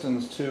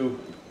pistons to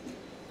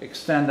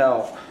extend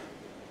out.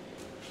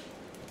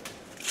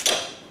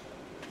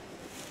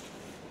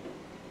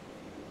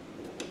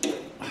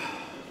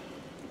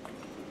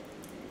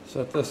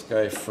 Set this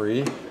guy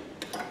free.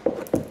 All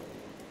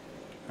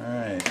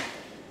right.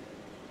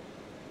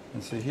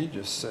 And see, he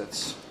just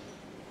sits.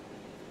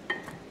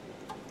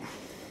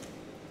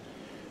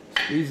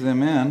 Squeeze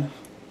them in.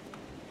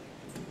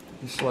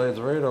 He slides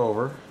right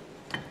over.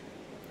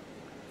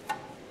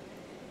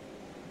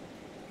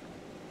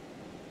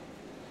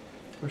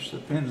 Push the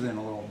pins in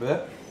a little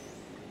bit.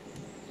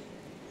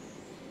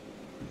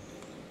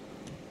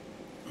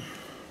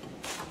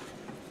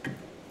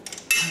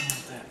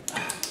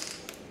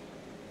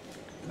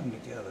 Come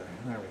together.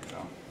 There we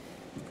go.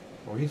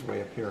 Oh, he's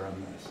way up here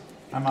on this.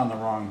 I'm on the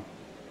wrong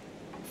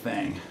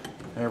thing.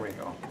 There we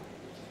go.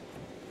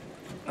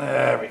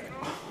 There we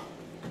go.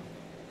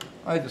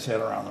 I just had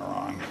her on the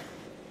wrong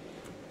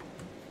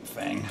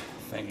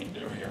thingy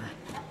do here.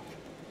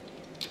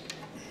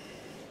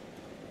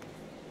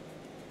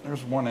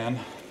 There's one end.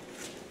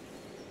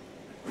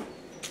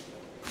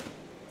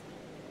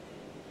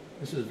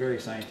 This is very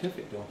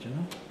scientific, don't you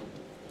know?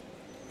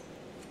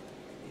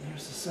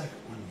 There's the second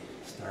one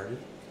started.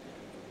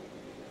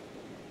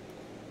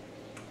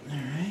 All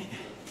right.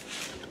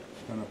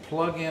 I'm going to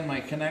plug in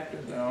my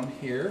connector down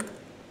here.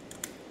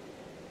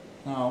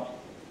 Now,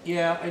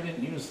 yeah, I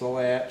didn't use the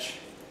latch,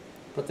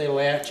 but they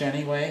latch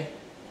anyway.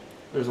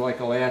 There's like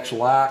a latch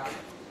lock.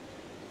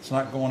 It's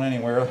not going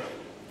anywhere.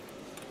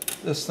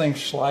 This thing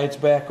slides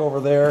back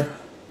over there.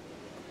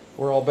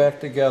 We're all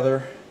back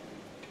together.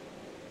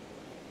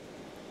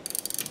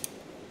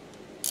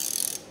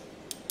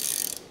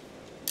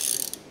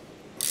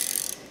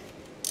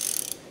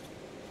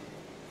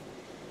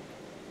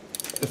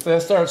 If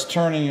that starts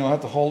turning, you'll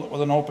have to hold it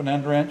with an open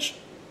end wrench.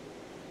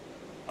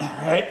 All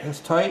right,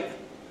 it's tight.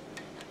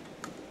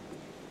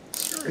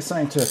 It's very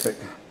scientific.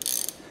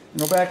 You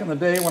know, back in the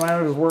day when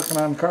I was working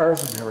on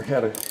cars, I never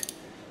had a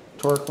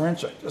torque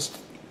wrench. I just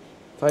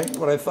tightened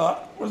what I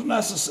thought was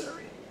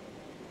necessary.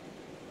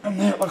 And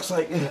that looks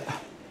like it.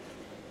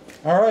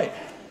 All right.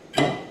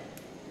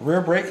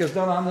 Rear brake is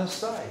done on this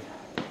side.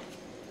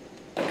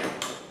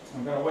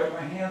 I'm going to wipe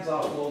my hands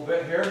off a little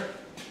bit here.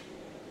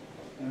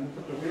 And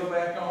put the wheel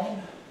back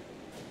on.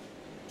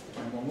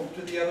 And we'll move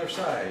to the other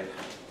side.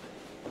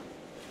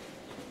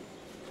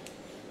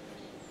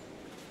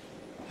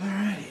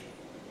 Alrighty.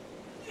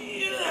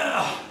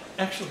 Yeah!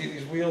 Actually,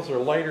 these wheels are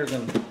lighter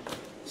than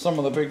some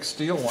of the big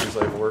steel ones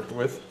I've worked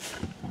with.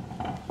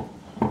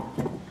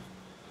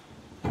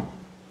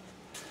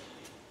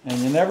 And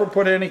you never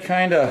put any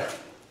kind of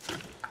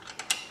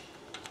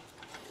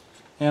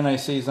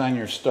NICs on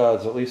your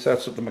studs. At least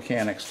that's what the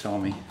mechanics tell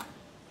me.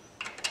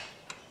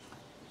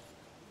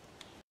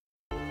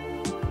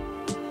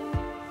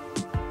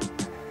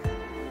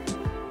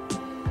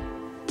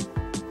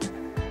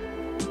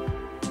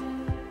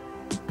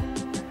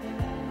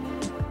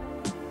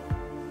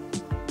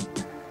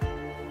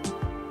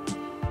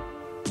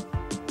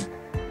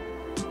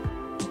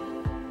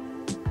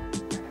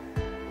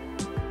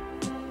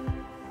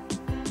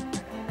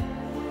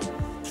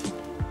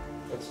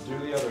 Let's do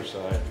the other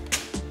side.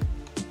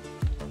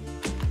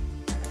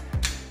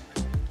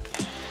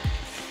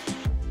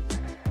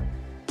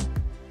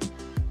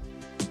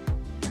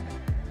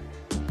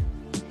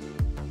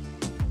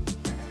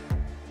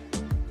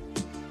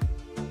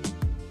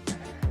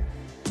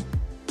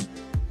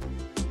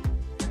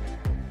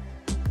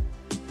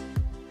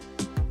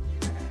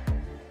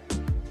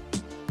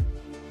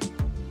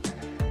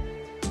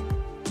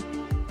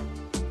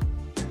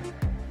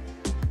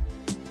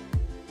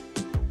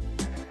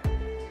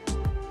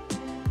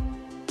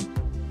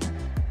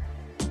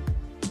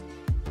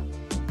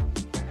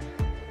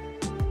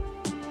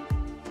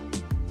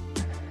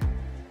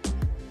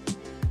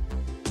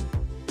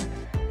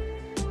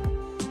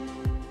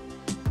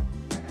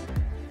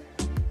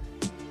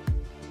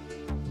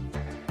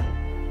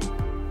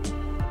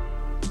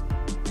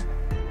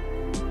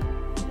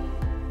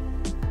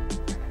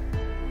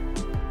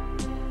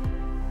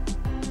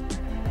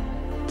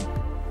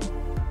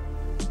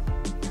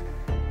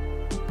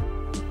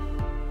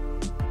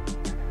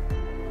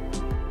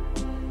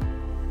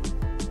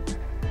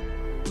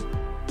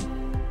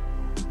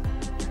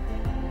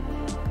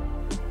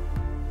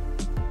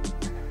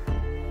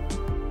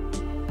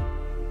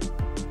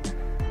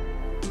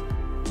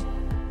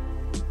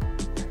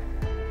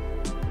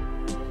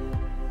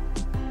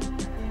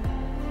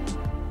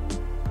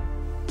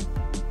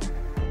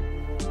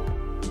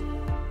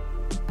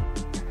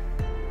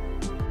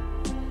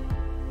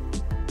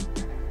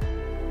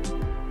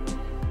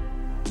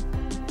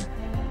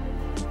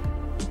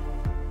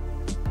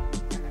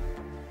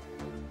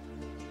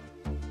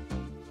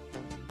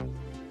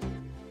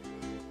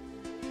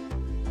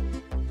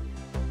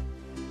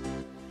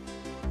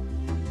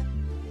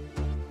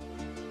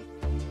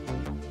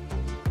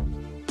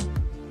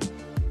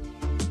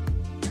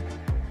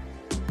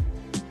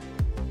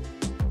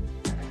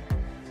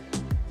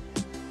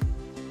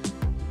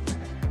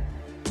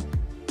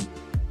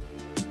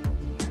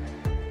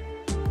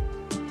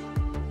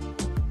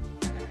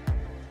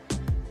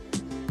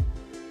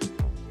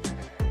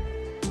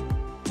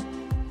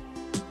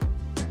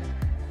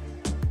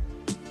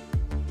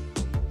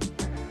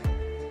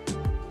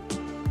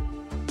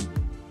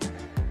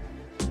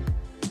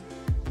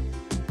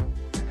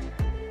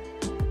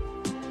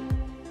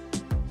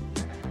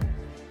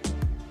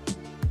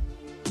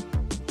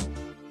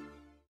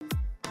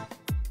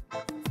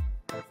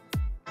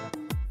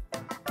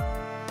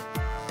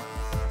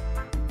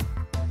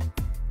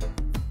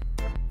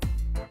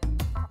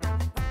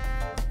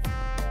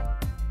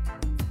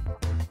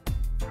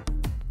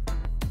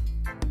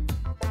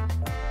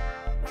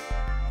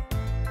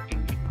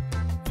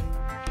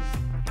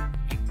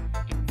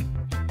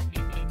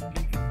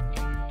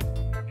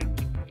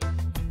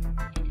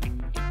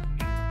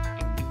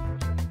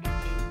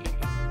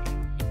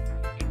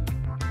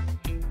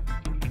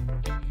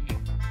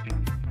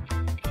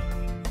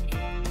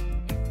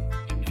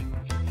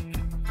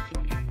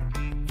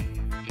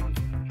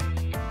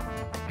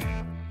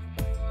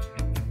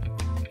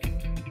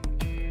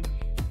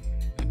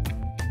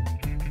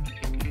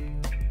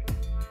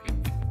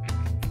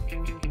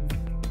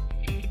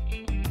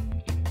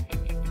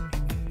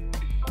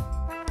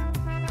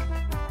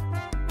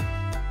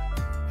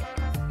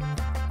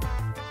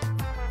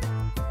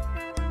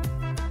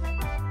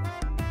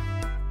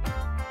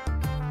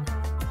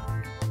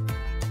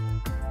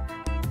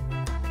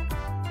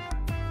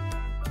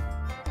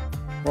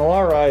 Well,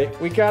 all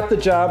right, we got the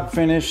job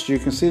finished. You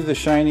can see the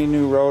shiny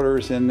new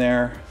rotors in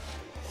there.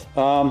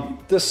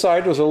 This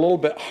side was a little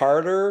bit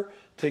harder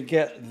to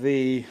get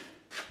the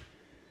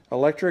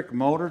electric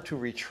motor to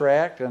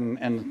retract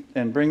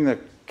and bring the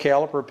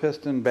caliper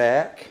piston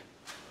back.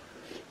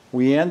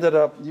 We ended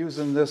up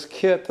using this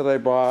kit that I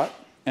bought,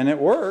 and it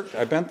worked.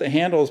 I bent the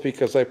handles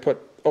because I put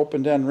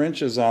open end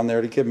wrenches on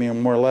there to give me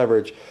more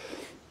leverage.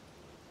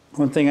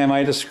 One thing I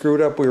might have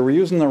screwed up, we were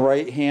using the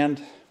right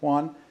hand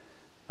one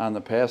on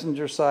the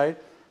passenger side.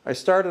 I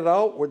started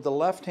out with the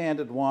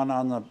left-handed one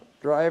on the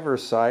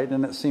driver's side,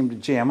 and it seemed to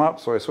jam up,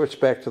 so I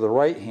switched back to the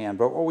right hand.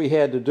 But what we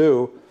had to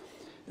do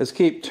is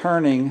keep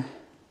turning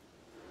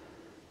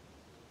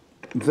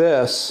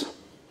this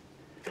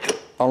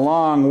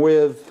along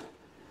with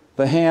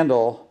the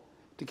handle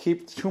to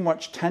keep too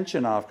much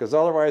tension off, because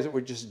otherwise it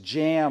would just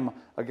jam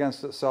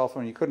against itself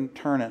and you couldn't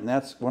turn it, and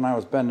that's when I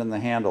was bending the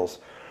handles.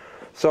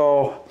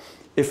 So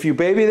if you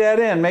baby that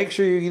in, make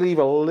sure you leave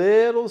a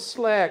little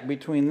slack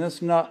between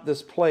this nut,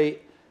 this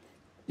plate,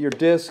 your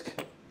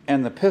disc,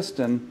 and the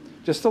piston,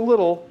 just a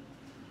little,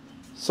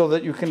 so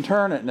that you can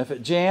turn it. And if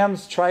it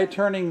jams, try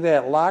turning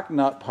that lock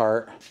nut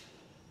part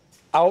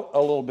out a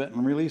little bit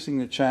and releasing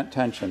the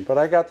tension. But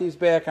I got these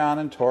back on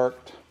and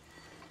torqued.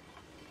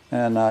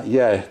 And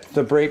yeah,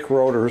 the brake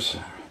rotors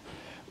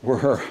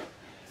were,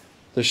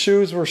 the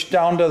shoes were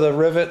down to the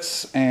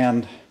rivets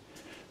and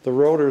the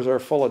rotors are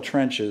full of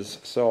trenches.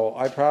 So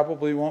I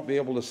probably won't be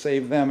able to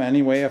save them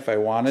anyway if I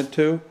wanted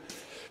to.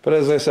 But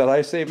as I said,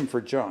 I save them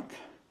for junk.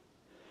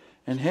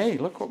 And hey,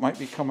 look what might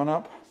be coming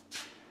up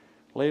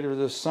later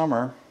this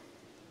summer.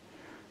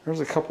 There's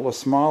a couple of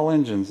small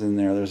engines in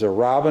there. There's a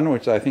Robin,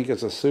 which I think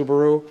is a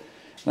Subaru,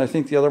 and I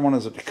think the other one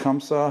is a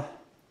Tecumseh.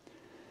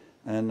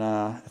 And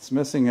it's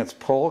missing its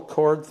pull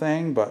cord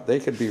thing, but they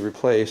could be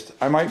replaced.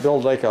 I might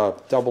build like a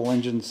double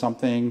engine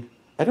something.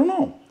 I don't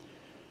know.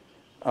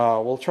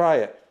 We'll try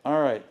it.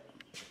 All right.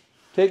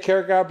 Take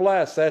care. God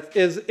bless. That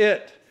is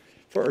it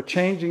for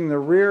changing the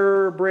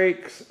rear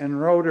brakes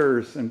and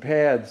rotors and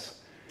pads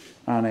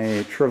on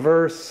a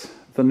Traverse,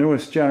 the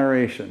newest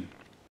generation.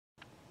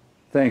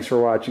 Thanks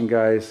for watching,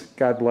 guys.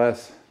 God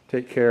bless.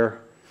 Take care.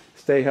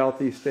 Stay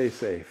healthy. Stay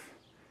safe.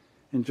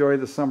 Enjoy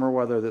the summer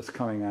weather that's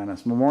coming on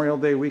us. Memorial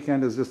Day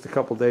weekend is just a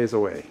couple days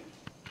away.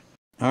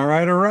 All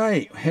right, all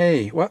right.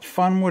 Hey, what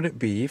fun would it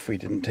be if we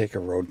didn't take a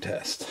road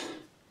test?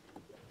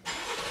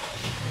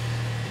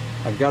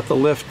 I've got the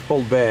lift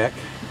pulled back.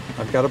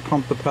 I've got to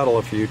pump the pedal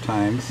a few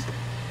times.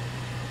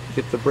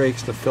 Get the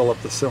brakes to fill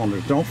up the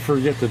cylinders. Don't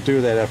forget to do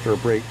that after a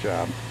brake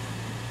job.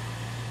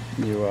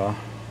 You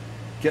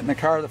get in the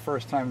car the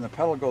first time and the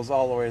pedal goes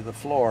all the way to the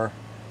floor.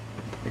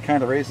 It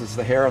kind of raises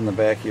the hair on the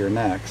back of your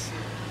necks.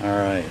 All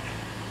right.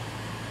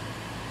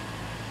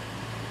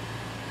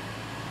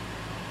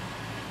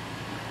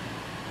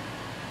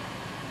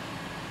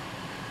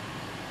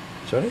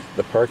 Should I hit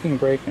the parking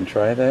brake and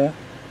try that?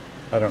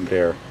 I don't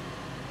dare.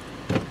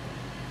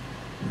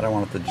 I don't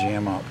want it to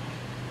jam up.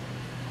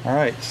 All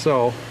right,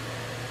 so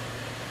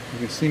you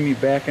can see me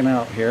backing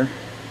out here.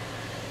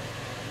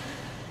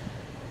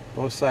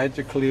 Both sides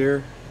are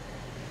clear.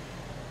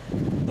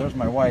 There's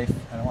my wife.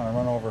 I don't want to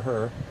run over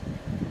her.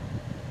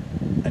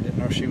 I didn't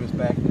know she was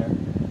back there.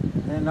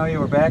 I didn't know you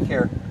were back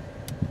here.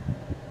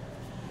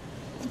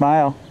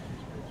 Smile.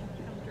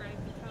 Come drive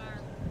the car.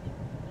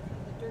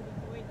 The dirty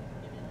boy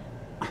didn't get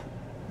in it.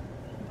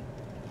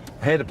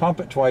 I had to pump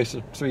it twice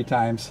or 3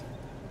 times.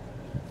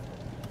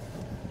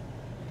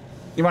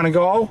 You want to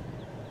go?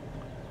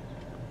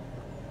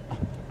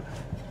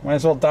 Might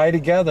as well die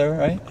together,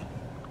 right?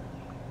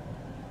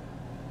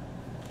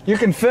 You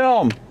can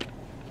film.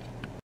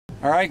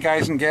 All right,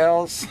 guys and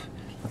gals,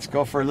 let's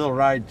go for a little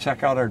ride.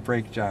 Check out our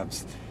brake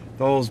jobs.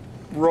 Those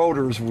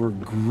rotors were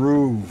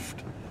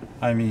grooved.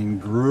 I mean,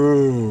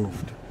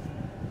 grooved.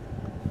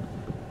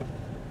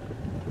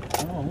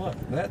 Oh, look,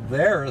 that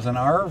there is an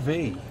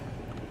RV.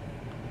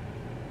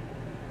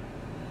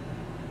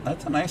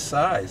 That's a nice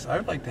size. I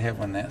would like to have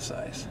one that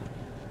size.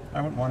 I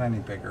wouldn't want any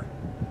bigger.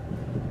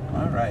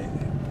 All right,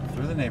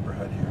 through the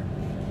neighborhood here.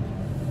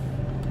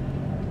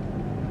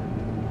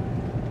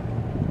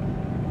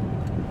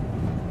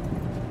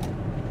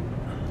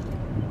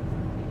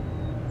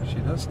 She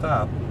does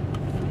stop.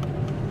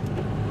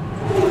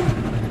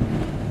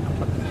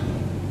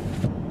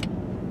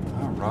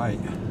 All right.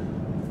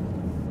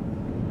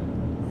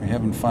 Are you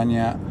having fun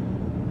yet?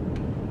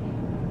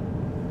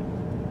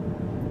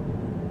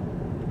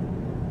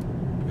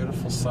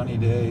 Beautiful sunny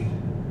day.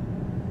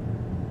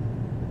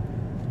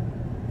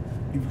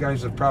 You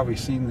guys have probably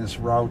seen this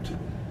route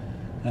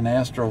in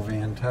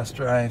Astrovan test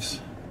drives.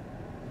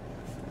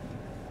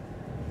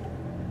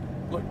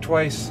 Look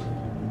twice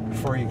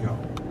before you go.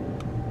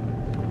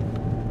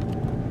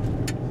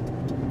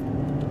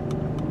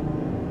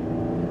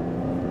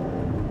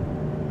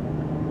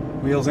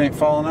 Wheels ain't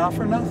falling off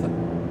or nothing.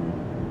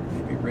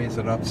 Maybe raise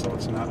it up so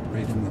it's not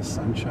right in the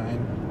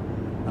sunshine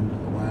under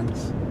the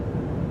lens.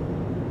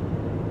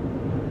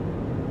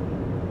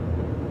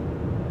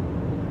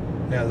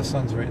 Yeah, the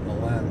sun's right in the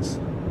lens.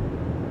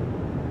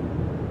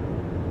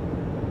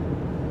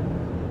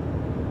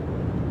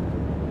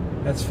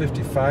 That's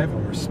 55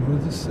 and we're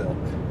smooth as silk.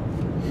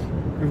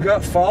 We've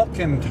got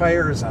Falcon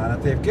tires on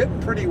it. They've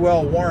getting pretty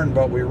well worn,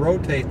 but we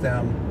rotate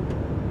them.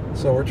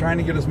 So we're trying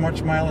to get as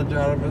much mileage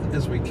out of it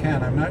as we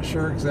can. I'm not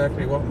sure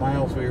exactly what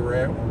miles we were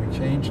at when we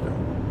changed them.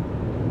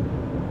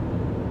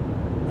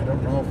 I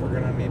don't know if we're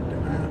going to need to,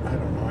 I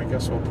don't know. I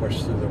guess we'll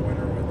push through the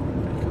winter with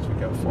them because we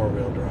got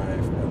 4-wheel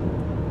drive. But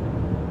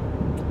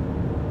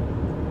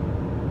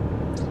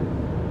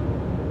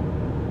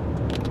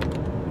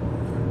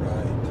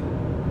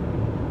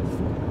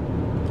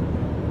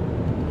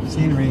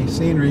scenery,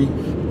 scenery,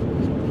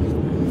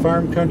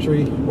 farm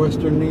country,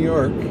 western New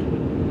York.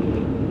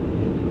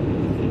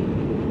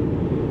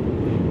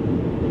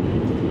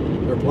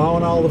 They're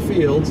plowing all the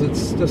fields.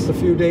 It's just a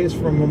few days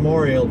from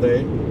Memorial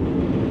Day.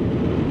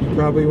 You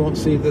probably won't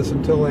see this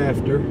until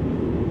after.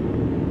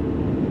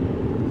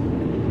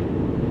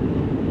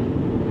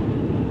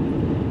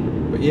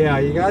 But yeah,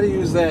 you got to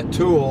use that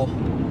tool.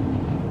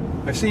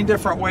 I've seen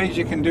different ways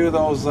you can do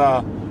those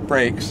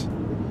brakes.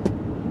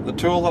 The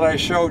tool that I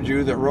showed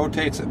you that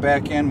rotates it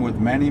back in with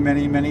many,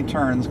 many, many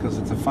turns because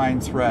it's a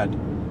fine thread.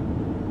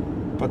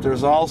 But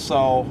there's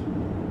also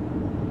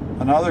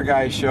another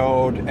guy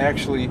showed,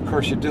 actually, of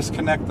course, you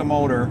disconnect the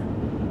motor,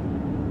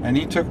 and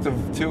he took the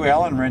 2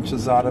 Allen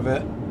wrenches out of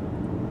it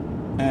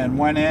and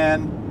went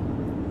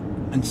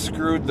in and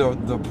screwed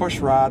the push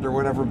rod or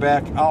whatever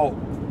back out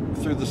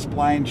through the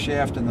spline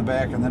shaft in the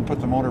back, and then put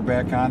the motor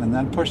back on, and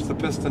then pushed the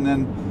piston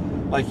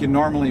in like you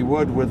normally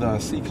would with a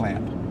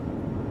C-clamp.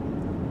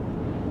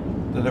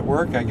 Did it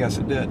work? I guess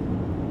it did.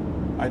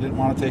 I didn't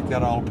want to take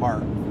that all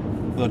apart.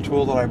 The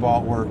tool that I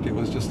bought worked. It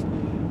was just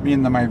me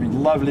and my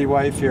lovely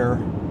wife here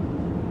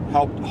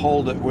helped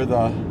hold it with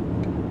a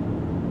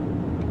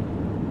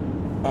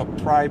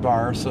pry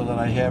bar so that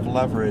I have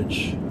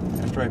leverage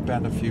after I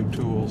bend a few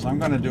tools. I'm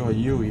going to do a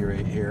U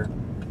right here.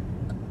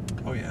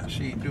 Oh yeah,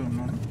 she ain't doing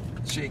no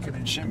shaking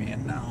and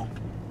shimmying now.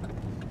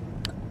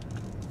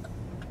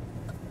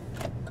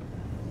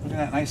 Look at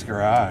that nice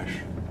garage.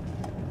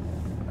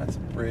 That's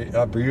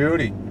a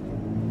beauty.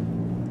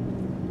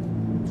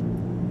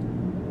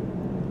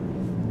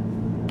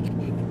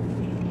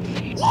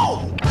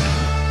 Whoa!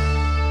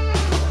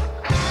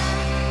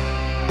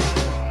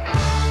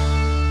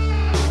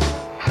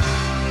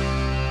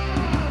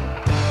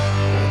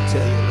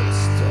 Tell you